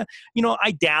Florida.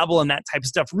 I dabble in that type of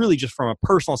stuff really just from a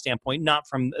personal standpoint, not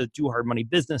from a do hard money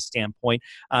business standpoint.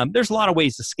 There's a lot of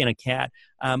ways to skin a cat.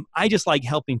 I just like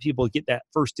helping people get that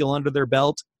first deal under their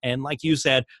belt. And like you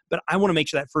said, but I want to make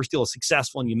sure that first deal is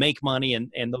successful and you make money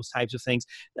and those types of things.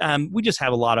 We just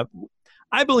have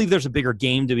I believe there's a bigger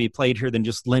game to be played here than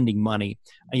just lending money.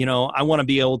 I want to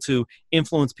be able to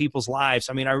influence people's lives.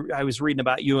 I mean, I was reading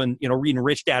about you and, reading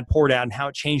Rich Dad, Poor Dad and how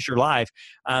it changed your life.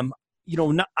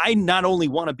 I not only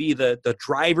want to be the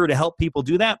driver to help people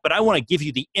do that, but I want to give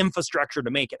you the infrastructure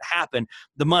to make it happen,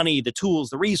 the money, the tools,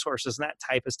 the resources, and that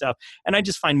type of stuff. And I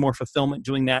just find more fulfillment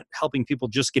doing that, helping people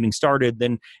just getting started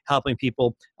than helping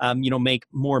people, make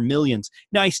more millions.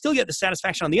 Now, I still get the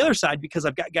satisfaction on the other side because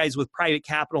I've got guys with private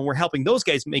capital and we're helping those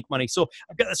guys make money. So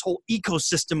I've got this whole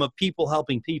ecosystem of people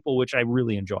helping people, which I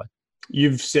really enjoy.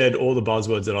 You've said all the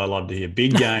buzzwords that I love to hear.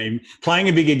 Big game, playing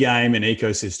a bigger game, and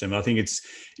ecosystem. I think it's,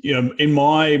 in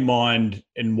my mind,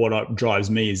 and what drives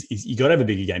me is you got to have a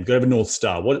bigger game. You got to have a North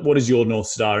Star. What is your North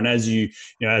Star? And as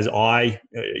as I,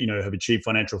 have achieved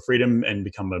financial freedom and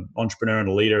become an entrepreneur and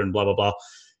a leader and blah, blah, blah,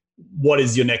 what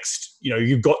is your next,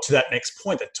 you've got to that next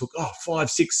point that took 5,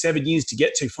 6, 7 years to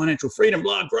get to financial freedom,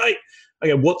 blah, great.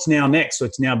 Okay, what's now next? So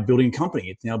it's now building a company.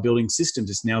 It's now building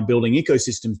systems. It's now building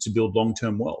ecosystems to build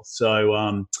long-term wealth.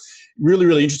 So really,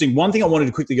 really interesting. One thing I wanted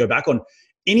to quickly go back on,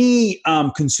 any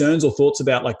concerns or thoughts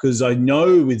about, because I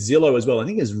know with Zillow as well, I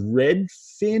think it's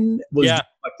Redfin was like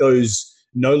those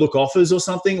no-look offers or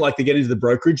something, like they get into the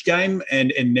brokerage game.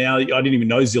 And now I didn't even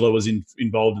know Zillow was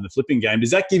involved in the flipping game. Does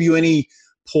that give you any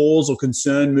pause or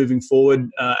concern moving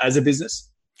forward as a business?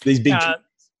 These big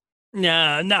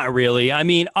No, not really. I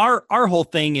mean, our whole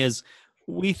thing is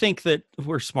we think that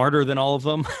we're smarter than all of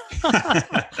them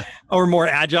or more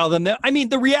agile than them. I mean,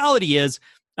 the reality is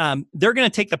they're going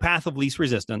to take the path of least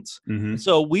resistance. Mm-hmm.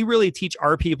 So we really teach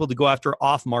our people to go after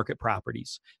off-market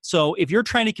properties. So if you're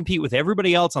trying to compete with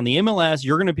everybody else on the MLS,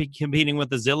 you're going to be competing with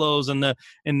the Zillows and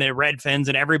the Redfins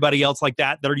and everybody else like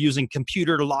that are using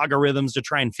computer logarithms to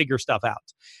try and figure stuff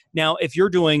out. Now, if you're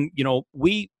doing,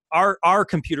 our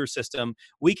computer system,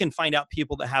 we can find out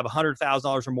people that have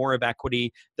 $100,000 or more of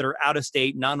equity that are out of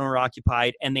state, non-owner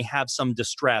occupied, and they have some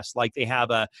distress, like they have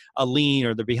a lien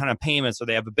or they're behind on payments or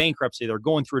they have a bankruptcy, they're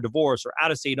going through a divorce or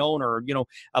out of state owner, or,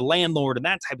 a landlord and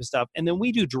that type of stuff. And then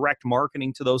we do direct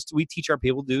marketing to those. We teach our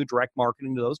people to do direct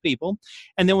marketing to those people.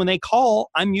 And then when they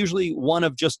call, I'm usually one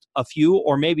of just a few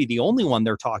or maybe the only one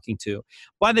they're talking to.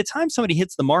 By the time somebody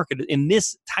hits the market in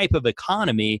this type of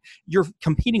economy, you're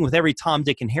competing with every Tom,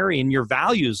 Dick, and Harry, and your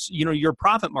values, your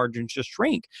profit margins just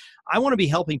shrink. I want to be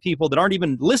helping people that aren't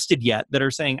even listed yet, that are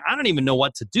saying, I don't even know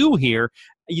what to do here.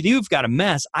 You've got a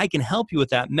mess. I can help you with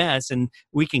that mess, and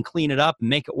we can clean it up and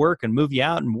make it work and move you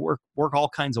out and work all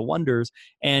kinds of wonders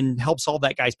and help solve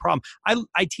that guy's problem.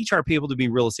 I teach our people to be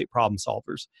real estate problem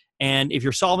solvers. And if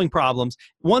you're solving problems,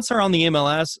 once they're on the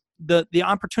MLS, the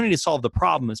opportunity to solve the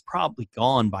problem is probably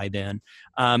gone by then.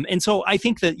 And so I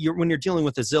think that when you're dealing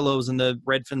with the Zillows and the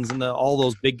Redfins and all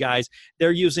those big guys,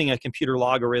 they're using a computer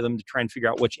logarithm to try and figure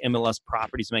out which MLS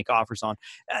properties to make offers on.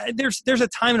 There's a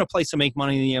time and a place to make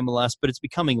money in the MLS, but it's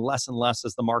becoming less and less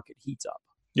as the market heats up.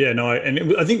 Yeah, no,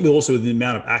 and I think also the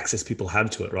amount of access people have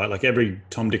to it, right? Like every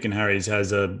Tom, Dick, and Harry's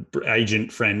has a agent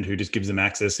friend who just gives them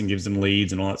access and gives them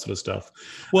leads and all that sort of stuff.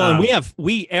 Well,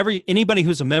 and anybody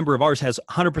who's a member of ours has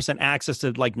 100% access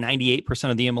to like 98%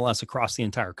 of the MLS across the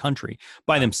entire country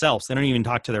by themselves. They don't even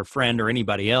talk to their friend or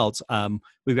anybody else.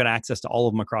 We've got access to all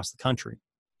of them across the country.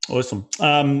 Awesome.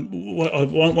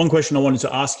 One question I wanted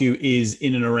to ask you is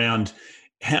in and around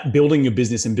building your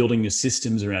business and building your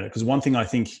systems around it. Because one thing I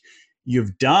think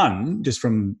you've done, just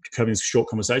from having this short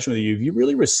conversation with you, you've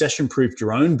really recession-proofed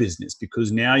your own business,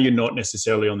 because now you're not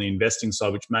necessarily on the investing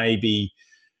side, which may be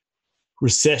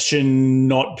recession,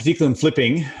 not particularly in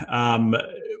flipping.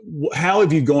 How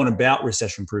have you gone about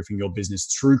recession-proofing your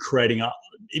business through creating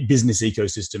business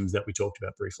ecosystems that we talked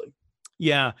about briefly?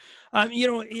 Yeah.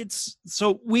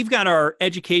 So we've got our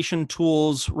education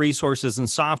tools, resources, and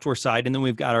software side, and then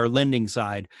we've got our lending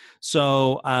side.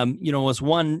 So, as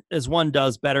one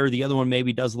does better, the other one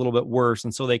maybe does a little bit worse.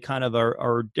 And so they kind of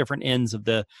are different ends of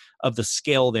the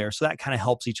scale there. So that kind of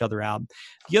helps each other out.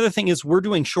 The other thing is we're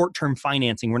doing short-term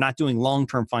financing. We're not doing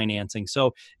long-term financing.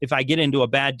 So if I get into a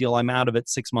bad deal, I'm out of it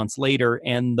 6 months later,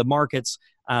 and the markets,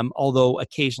 although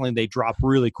occasionally they drop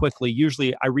really quickly,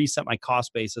 usually I reset my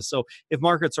cost basis. So if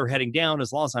markets are heading down,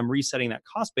 as long as I'm resetting that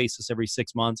cost basis every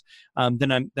 6 months,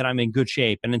 then I'm in good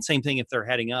shape. And then same thing if they're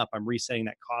heading up, I'm resetting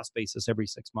that cost basis every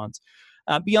 6 months.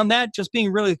 Beyond that, just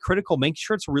being really critical, make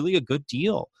sure it's really a good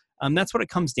deal. That's what it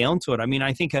comes down to it. I mean,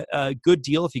 I think a good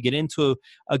deal, if you get into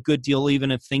a good deal, even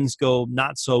if things go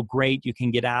not so great, you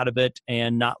can get out of it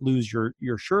and not lose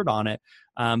your shirt on it.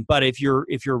 But if you're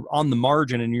on the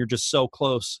margin and you're just so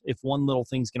close, if one little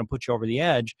thing's going to put you over the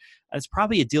edge, it's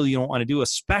probably a deal you don't want to do,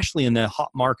 especially in the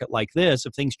hot market like this.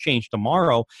 If things change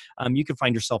tomorrow, you can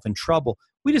find yourself in trouble.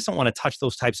 We just don't want to touch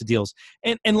those types of deals.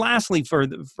 And lastly, for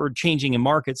changing in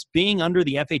markets, being under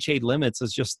the FHA limits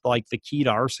is just like the key to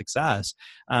our success.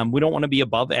 We don't want to be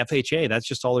above FHA. That's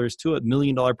just all there is to it. $1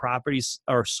 million properties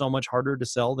are so much harder to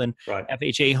sell than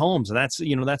FHA homes. And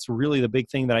that's really the big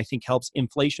thing that I think helps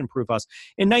inflation proof us.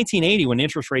 In 1980, when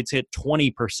interest rates hit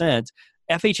 20%,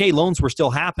 FHA loans were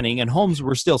still happening and homes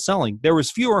were still selling. There was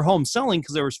fewer homes selling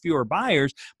because there was fewer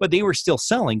buyers, but they were still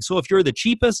selling. So if you're the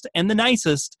cheapest and the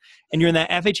nicest and you're in that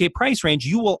FHA price range,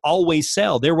 you will always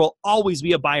sell. There will always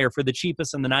be a buyer for the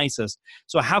cheapest and the nicest.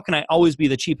 So how can I always be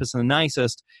the cheapest and the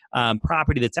nicest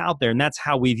property that's out there? And that's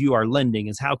how we view our lending,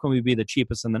 is how can we be the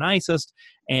cheapest and the nicest,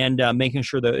 and making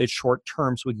sure that it's short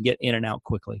term so we can get in and out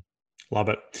quickly. Love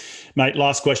it. Mate,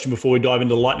 last question before we dive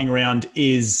into the lightning round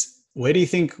is, Where do you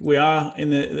think we are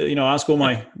in ask all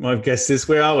my guests this,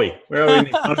 where are we? Where are we in the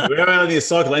economy? Where are we in the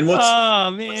cycle? And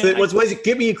Oh man,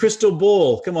 give me your crystal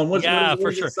ball. Come on, what for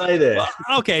does sure. it say there?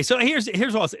 Well, okay, so here's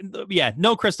what I'll say. Yeah,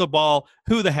 no crystal ball.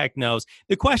 Who the heck knows?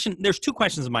 There's two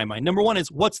questions in my mind. Number one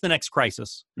is, what's the next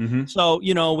crisis? Mm-hmm. So,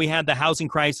 we had the housing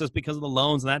crisis because of the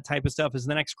loans and that type of stuff. Is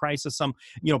the next crisis some,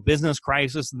 business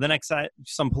crisis? The next,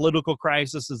 some political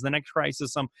crisis? Is the next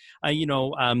crisis some,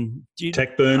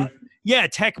 tech boom? Yeah,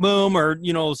 tech boom, or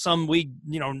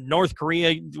North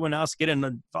Korea when us get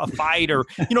in a fight, or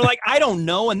I don't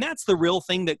know. And that's the real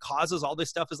thing that causes all this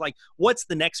stuff, is like, what's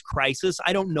the next crisis?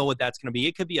 I don't know what that's going to be.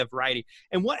 It could be a variety.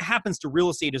 And what happens to real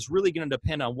estate is really going to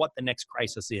depend on what the next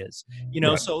crisis is.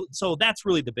 Right. So that's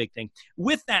really the big thing.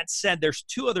 With that said, there's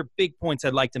two other big points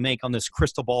I'd like to make on this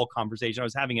crystal ball conversation. I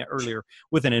was having it earlier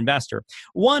with an investor.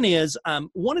 One is,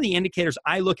 one of the indicators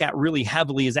I look at really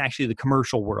heavily is actually the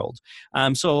commercial world.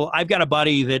 So I've got a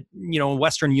buddy that,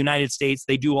 Western United States,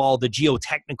 they do all the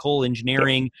geotechnical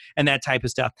engineering and that type of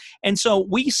stuff. And so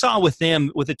we saw with them,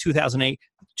 with the 2008,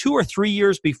 2 or 3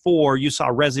 years before you saw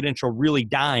residential really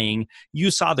dying, you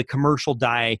saw the commercial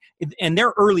die, and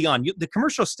they're early on. The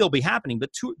commercial still be happening, but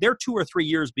they're 2 or 3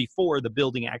 years before the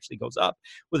building actually goes up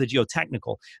with a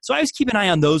geotechnical. So I always keep an eye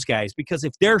on those guys, because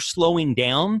if they're slowing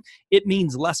down, it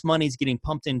means less money is getting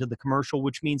pumped into the commercial,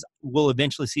 which means we'll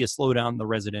eventually see a slowdown in the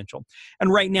residential.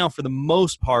 And right now, for the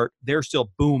most part, they're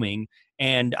still booming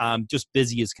and just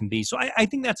busy as can be. So I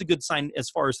think that's a good sign as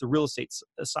far as the real estate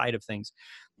side of things.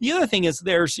 The other thing is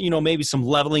there's, maybe some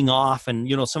leveling off and,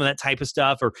 some of that type of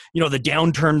stuff, or, the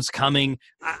downturn's coming.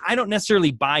 I don't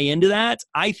necessarily buy into that.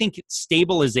 I think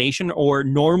stabilization or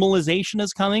normalization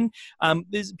is coming.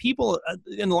 People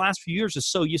in the last few years are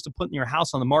so used to putting your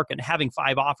house on the market and having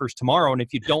 5 offers tomorrow, and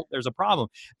if you don't, there's a problem.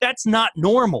 That's not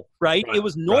normal, right? It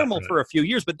was normal for a few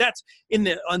years, but that's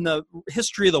on the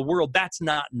history of the world, that's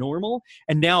not normal.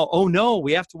 And now, oh no,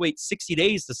 we have to wait 60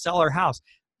 days to sell our house.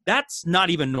 That's not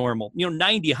even normal.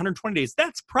 90, 120 days,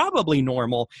 that's probably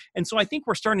normal. And so I think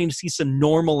we're starting to see some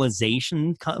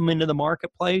normalization come into the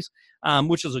marketplace,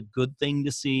 which is a good thing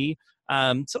to see.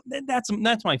 So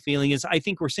that's my feeling, is I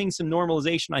think we're seeing some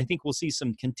normalization. I think we'll see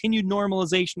some continued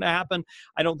normalization to happen.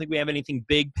 I don't think we have anything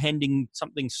big pending,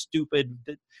 something stupid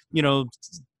that,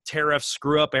 tariffs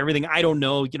screw up everything. I don't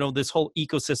know. This whole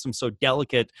ecosystem's so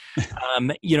delicate.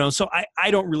 So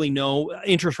I don't really know.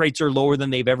 Interest rates are lower than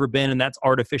they've ever been, and that's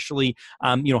artificially,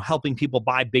 helping people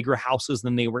buy bigger houses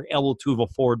than they were able to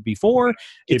afford before.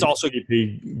 It's also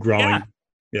GDP growing. Yeah.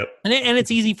 Yep. And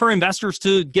it's easy for investors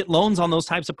to get loans on those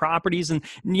types of properties. And,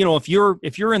 if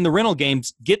you're in the rental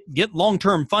games, get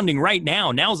long-term funding right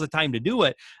now. Now's the time to do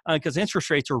it, because interest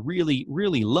rates are really,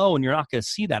 really low, and you're not going to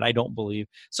see that, I don't believe.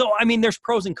 So, there's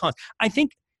pros and cons. I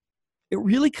think it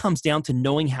really comes down to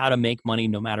knowing how to make money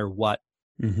no matter what.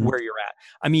 Mm-hmm. Where you're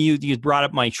at. You brought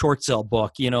up my short sale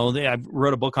book. I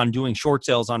wrote a book on doing short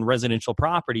sales on residential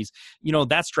properties.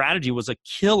 That strategy was a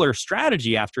killer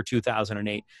strategy after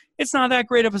 2008. It's not that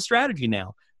great of a strategy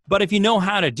now. But if you know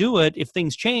how to do it, if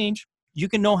things change, you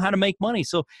can know how to make money.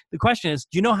 So the question is,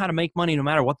 do you know how to make money no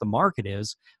matter what the market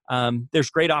is?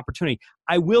 There's great opportunity.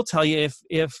 I will tell you,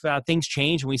 if things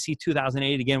change and we see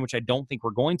 2008 again, which I don't think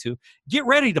we're going to, get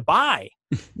ready to buy.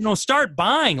 Start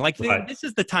buying. Right. This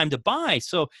is the time to buy.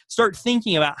 So start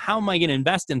thinking about, how am I going to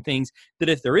invest in things that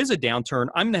if there is a downturn,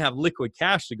 I'm going to have liquid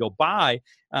cash to go buy.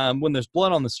 When there's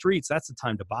blood on the streets, that's the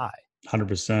time to buy.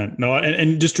 100%. No,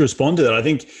 and just to respond to that, I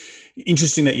think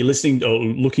interesting that you're listening or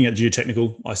looking at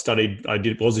geotechnical. was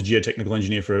a geotechnical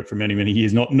engineer for many, many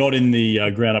years, not in the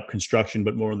ground up construction,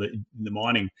 but more in the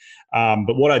mining.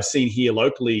 But what I've seen here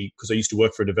locally, because I used to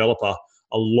work for a developer,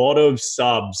 a lot of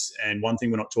subs, and one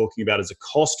thing we're not talking about is the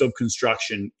cost of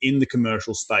construction in the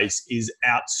commercial space is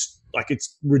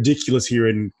it's ridiculous here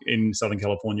in Southern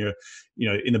California,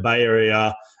 in the Bay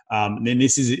Area. And then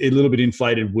this is a little bit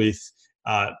inflated with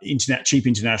cheap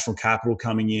international capital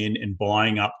coming in and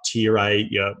buying up tier A,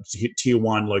 tier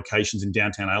 1 locations in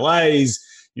downtown LA's,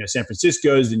 San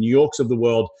Francisco's, the New York's of the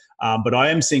world. But I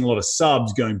am seeing a lot of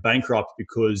subs going bankrupt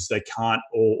because they can't,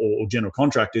 or general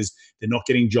contractors, they're not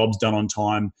getting jobs done on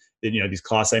time. These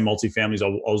Class A multifamilies,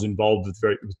 I was involved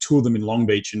with 2 of them in Long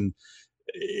Beach, and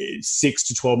 6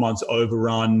 to 12 months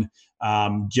overrun.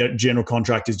 General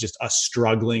contractors just are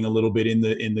struggling a little bit in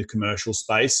the commercial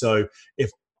space. So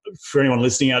for anyone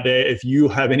listening out there, if you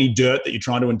have any dirt that you're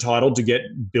trying to entitle to get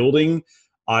building,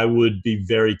 I would be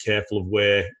very careful of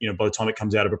where, by the time it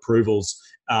comes out of approvals,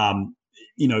 I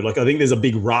think there's a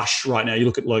big rush right now. You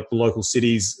look at the local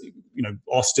cities,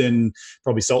 Austin,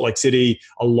 probably Salt Lake City,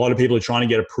 a lot of people are trying to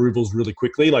get approvals really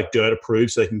quickly, like dirt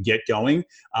approved, so they can get going,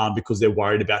 because they're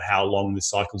worried about how long this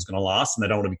cycle is going to last, and they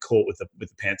don't want to be caught with the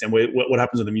pants. And what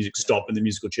happens when the music stops and the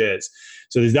musical chairs?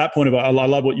 So there's that point of, I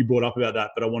love what you brought up about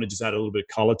that, but I want to just add a little bit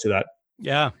of color to that.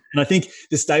 Yeah. And I think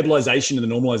the stabilization and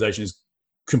the normalization is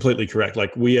completely correct.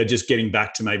 Like, we are just getting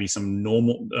back to maybe some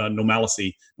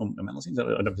normalcy. Normalcy?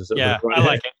 Yeah, I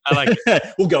like it. I like it.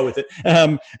 We'll go with it.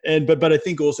 But I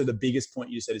think also the biggest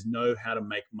point you said is know how to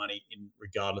make money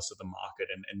regardless of the market.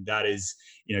 And that is,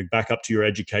 back up to your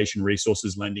education,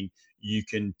 resources, lending. You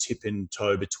can tip and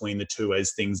toe between the two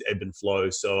as things ebb and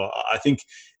flow. So I think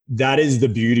that is the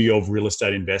beauty of real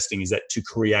estate investing, is that to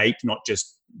create not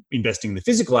just investing in the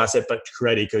physical asset, but to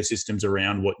create ecosystems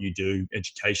around what you do,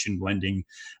 education, lending,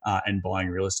 and buying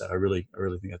real estate. I really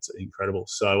think that's incredible.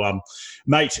 So,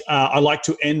 mate, I like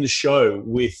to end the show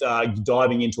with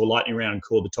diving into a lightning round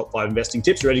called the top 5 investing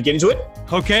tips. You ready to get into it?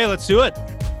 Okay, let's do it.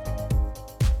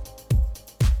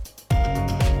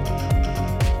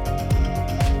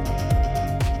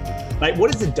 Mate,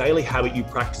 what is the daily habit you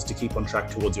practice to keep on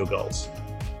track towards your goals?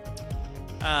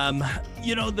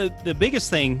 The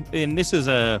biggest thing, and this is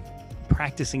a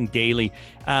practicing daily,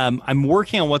 I'm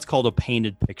working on what's called a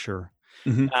painted picture,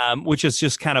 which is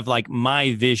just kind of like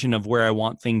my vision of where I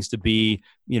want things to be,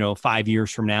 5 years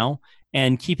from now.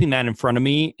 And keeping that in front of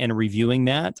me and reviewing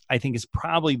that, I think, is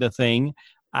probably the thing.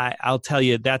 I'll tell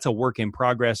you, that's a work in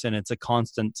progress, and it's a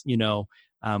constant,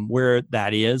 where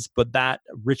that is. But that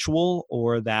ritual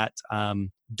or that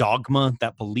dogma,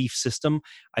 that belief system,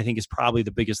 I think is probably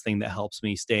the biggest thing that helps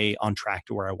me stay on track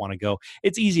to where I want to go.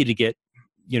 It's easy to get,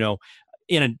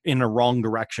 in a wrong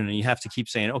direction, and you have to keep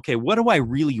saying, okay, what do I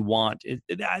really want?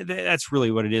 That's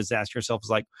really what it is. Ask yourself, is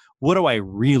like, what do I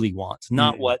really want?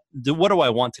 Not what do I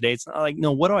want today? It's not like,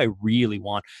 no, what do I really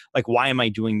want? Like, why am I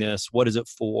doing this? What is it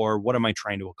for? What am I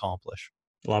trying to accomplish?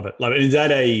 Love it. Is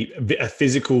that a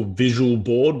physical visual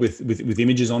board with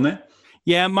images on there?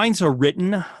 Yeah, mine's a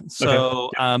written. So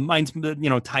okay. Mine's,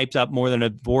 typed up more than a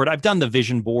board. I've done the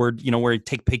vision board, where you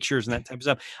take pictures and that type of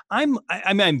stuff.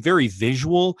 I'm very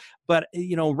visual, but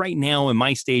right now in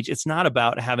my stage, it's not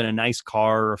about having a nice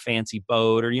car or a fancy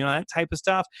boat or, that type of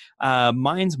stuff.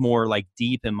 Mine's more like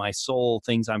deep in my soul,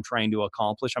 things I'm trying to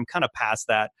accomplish. I'm kind of past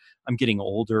that. I'm getting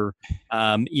older.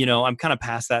 I'm kind of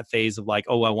past that phase of like,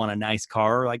 oh, I want a nice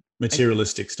car, like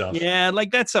materialistic stuff. Yeah.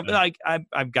 Like that's something like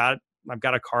I've got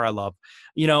a car I love,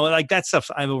 like that stuff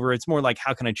I'm over. It's more like,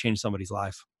 how can I change somebody's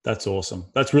life? That's awesome.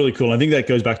 That's really cool. I think that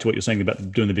goes back to what you're saying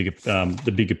about doing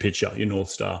the bigger picture, your North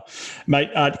Star. Mate,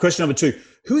 question number 2,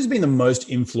 who has been the most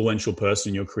influential person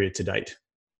in your career to date?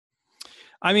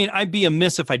 I mean, I'd be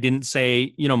amiss if I didn't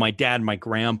say, my dad, my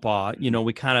grandpa,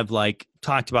 we kind of like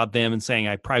talked about them and saying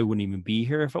I probably wouldn't even be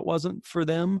here if it wasn't for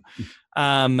them.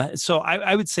 So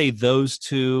I would say those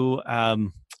two.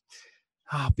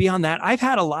 Beyond that, I've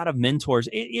had a lot of mentors.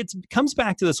 It comes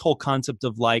back to this whole concept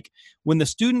of like, when the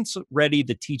student's ready,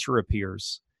 the teacher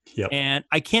appears. Yep. And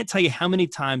I can't tell you how many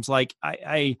times, like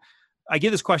I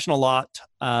get this question a lot.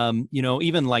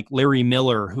 Even like Larry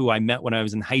Miller, who I met when I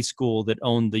was in high school, that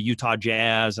owned the Utah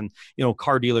Jazz and,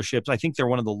 car dealerships. I think they're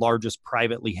one of the largest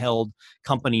privately held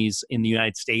companies in the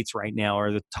United States right now,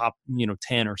 or the top,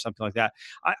 10 or something like that.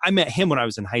 I met him when I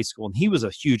was in high school, and he was a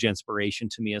huge inspiration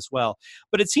to me as well.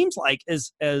 But it seems like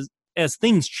as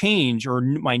things change, or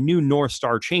my new North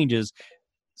Star changes,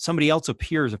 somebody else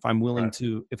appears if I'm willing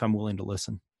to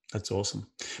listen. That's awesome.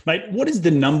 Mate, what is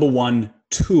the number one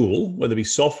tool, whether it be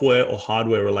software or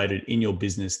hardware related, in your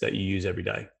business that you use every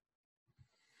day?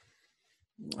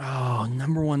 Oh,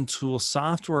 number one tool,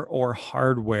 software or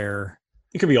hardware?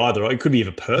 It could be either. It could be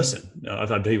a person. I've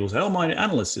had people say, oh, my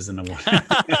analyst is the number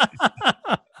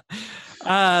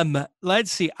one.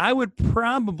 Let's see. I would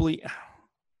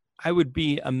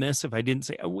be amiss if I didn't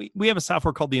say, we have a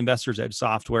software called the Investor's Edge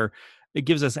software. It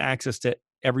gives us access to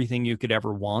everything you could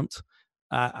ever want.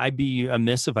 I'd be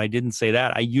amiss if I didn't say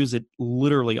that. I use it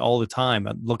literally all the time.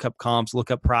 I look up comps, look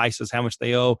up prices, how much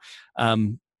they owe.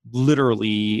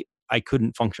 Literally, I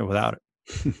couldn't function without it.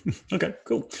 Okay,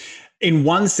 cool. In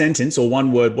one sentence or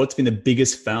one word, what's been the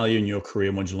biggest failure in your career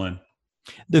and what did you learn?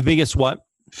 The biggest what?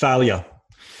 Failure.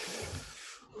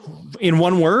 In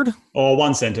one word? Or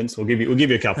one sentence. We'll give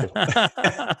you a couple.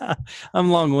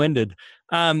 I'm long-winded.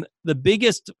 The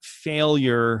biggest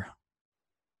failure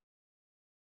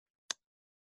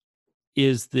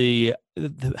is this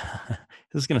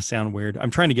is going to sound weird.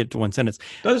 I'm trying to get to one sentence.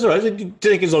 That's all right.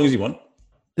 Take as long as you want.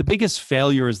 The biggest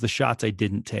failure is the shots I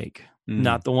didn't take,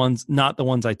 not the ones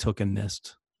I took and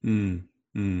missed.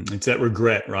 It's that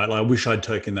regret, right? Like, I wish I'd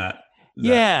taken that.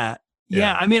 Yeah.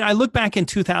 Yeah. I mean, I look back in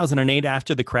 2008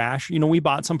 after the crash, we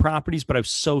bought some properties, but I was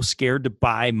so scared to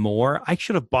buy more. I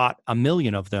should have bought 1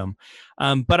 million of them.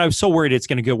 But I was so worried it's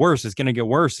going to get worse. It's going to get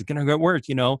worse. It's going to get worse,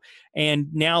 and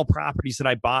now properties that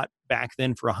I bought back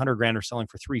then for 100 grand are selling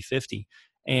for 350.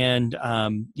 And,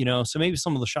 so maybe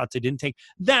some of the shots I didn't take.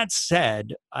 That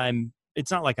said,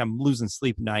 it's not like I'm losing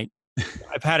sleep at night.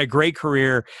 I've had a great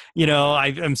career.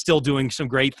 I'm still doing some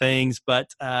great things, but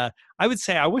I would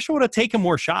say I wish I would have taken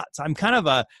more shots. I'm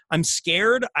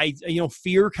scared.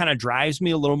 Fear kind of drives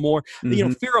me a little more.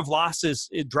 Mm-hmm. Fear of losses,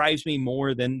 it drives me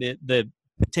more than the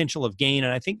potential of gain.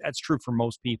 And I think that's true for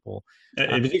most people.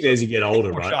 Particularly as you get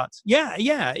older, right? Shots.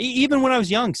 Yeah. Even when I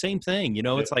was young, same thing.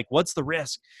 It's like, what's the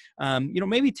risk?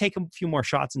 Maybe take a few more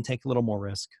shots and take a little more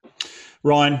risk.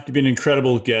 Ryan, you've been an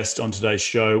incredible guest on today's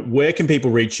show. Where can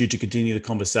people reach you to continue the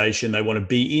conversation? They want to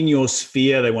be in your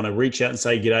sphere. They want to reach out and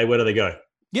say, g'day. Where do they go?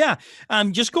 Yeah.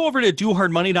 Just go over to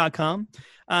dohardmoney.com.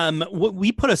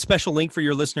 We put a special link for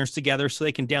your listeners together so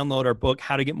they can download our book,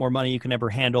 How to Get More Money You Can Never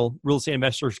Handle, Real Estate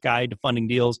Investor's Guide to Funding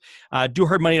Deals.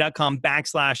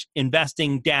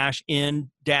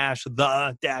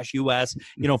 dohardmoney.com/investing-in-the-US,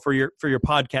 for your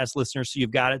podcast listeners. So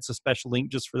you've got it. It's a special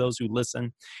link just for those who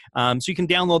listen. So you can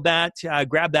download that,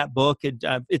 grab that book.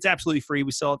 It's absolutely free.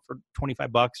 We sell it for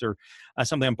 $25 or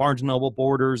something on Barnes & Noble,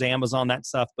 Borders, Amazon, that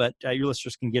stuff. But your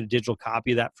listeners can get a digital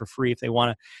copy of that for free if they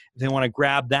want to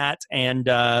grab that. And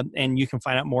you can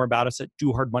find out more about us at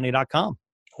dohardmoney.com.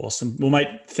 Awesome. Well, mate,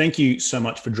 thank you so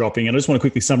much for dropping. And I just want to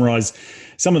quickly summarize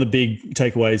some of the big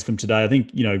takeaways from today. I think,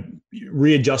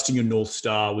 readjusting your North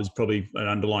Star was probably an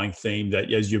underlying theme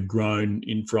that as you've grown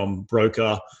from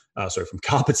from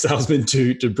carpet salesman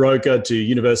to broker, to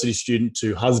university student,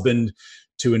 to husband,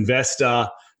 to investor,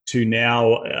 to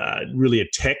now really a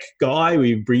tech guy.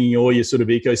 We're bringing all your sort of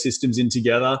ecosystems in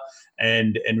together.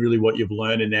 And really what you've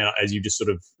learned, and now as you just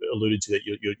sort of alluded to, that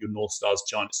your North Star's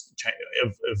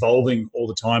evolving all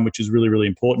the time, which is really, really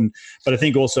important. But I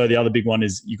think also the other big one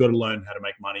is you've got to learn how to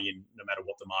make money no matter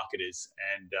what the market is.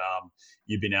 And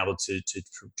you've been able to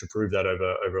prove that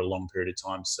over a long period of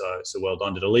time. So well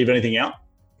done. Did I leave anything out?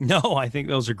 No, I think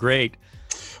those are great.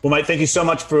 Well, mate, thank you so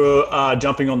much for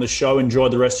jumping on the show. Enjoy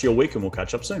the rest of your week and we'll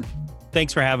catch up soon.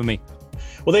 Thanks for having me.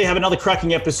 Well, there you have another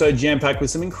cracking episode jam-packed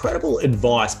with some incredible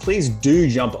advice. Please do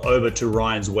jump over to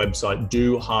Ryan's website,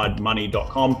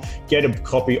 dohardmoney.com, get a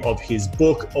copy of his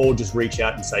book, or just reach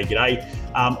out and say g'day.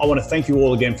 I want to thank you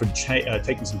all again for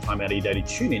taking some time out of your day to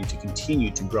tune in to continue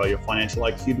to grow your financial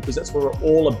IQ, because that's what we're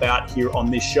all about here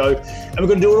on this show. And we're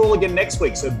going to do it all again next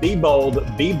week. So be bold,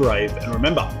 be brave, and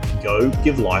remember, go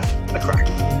give life a crack.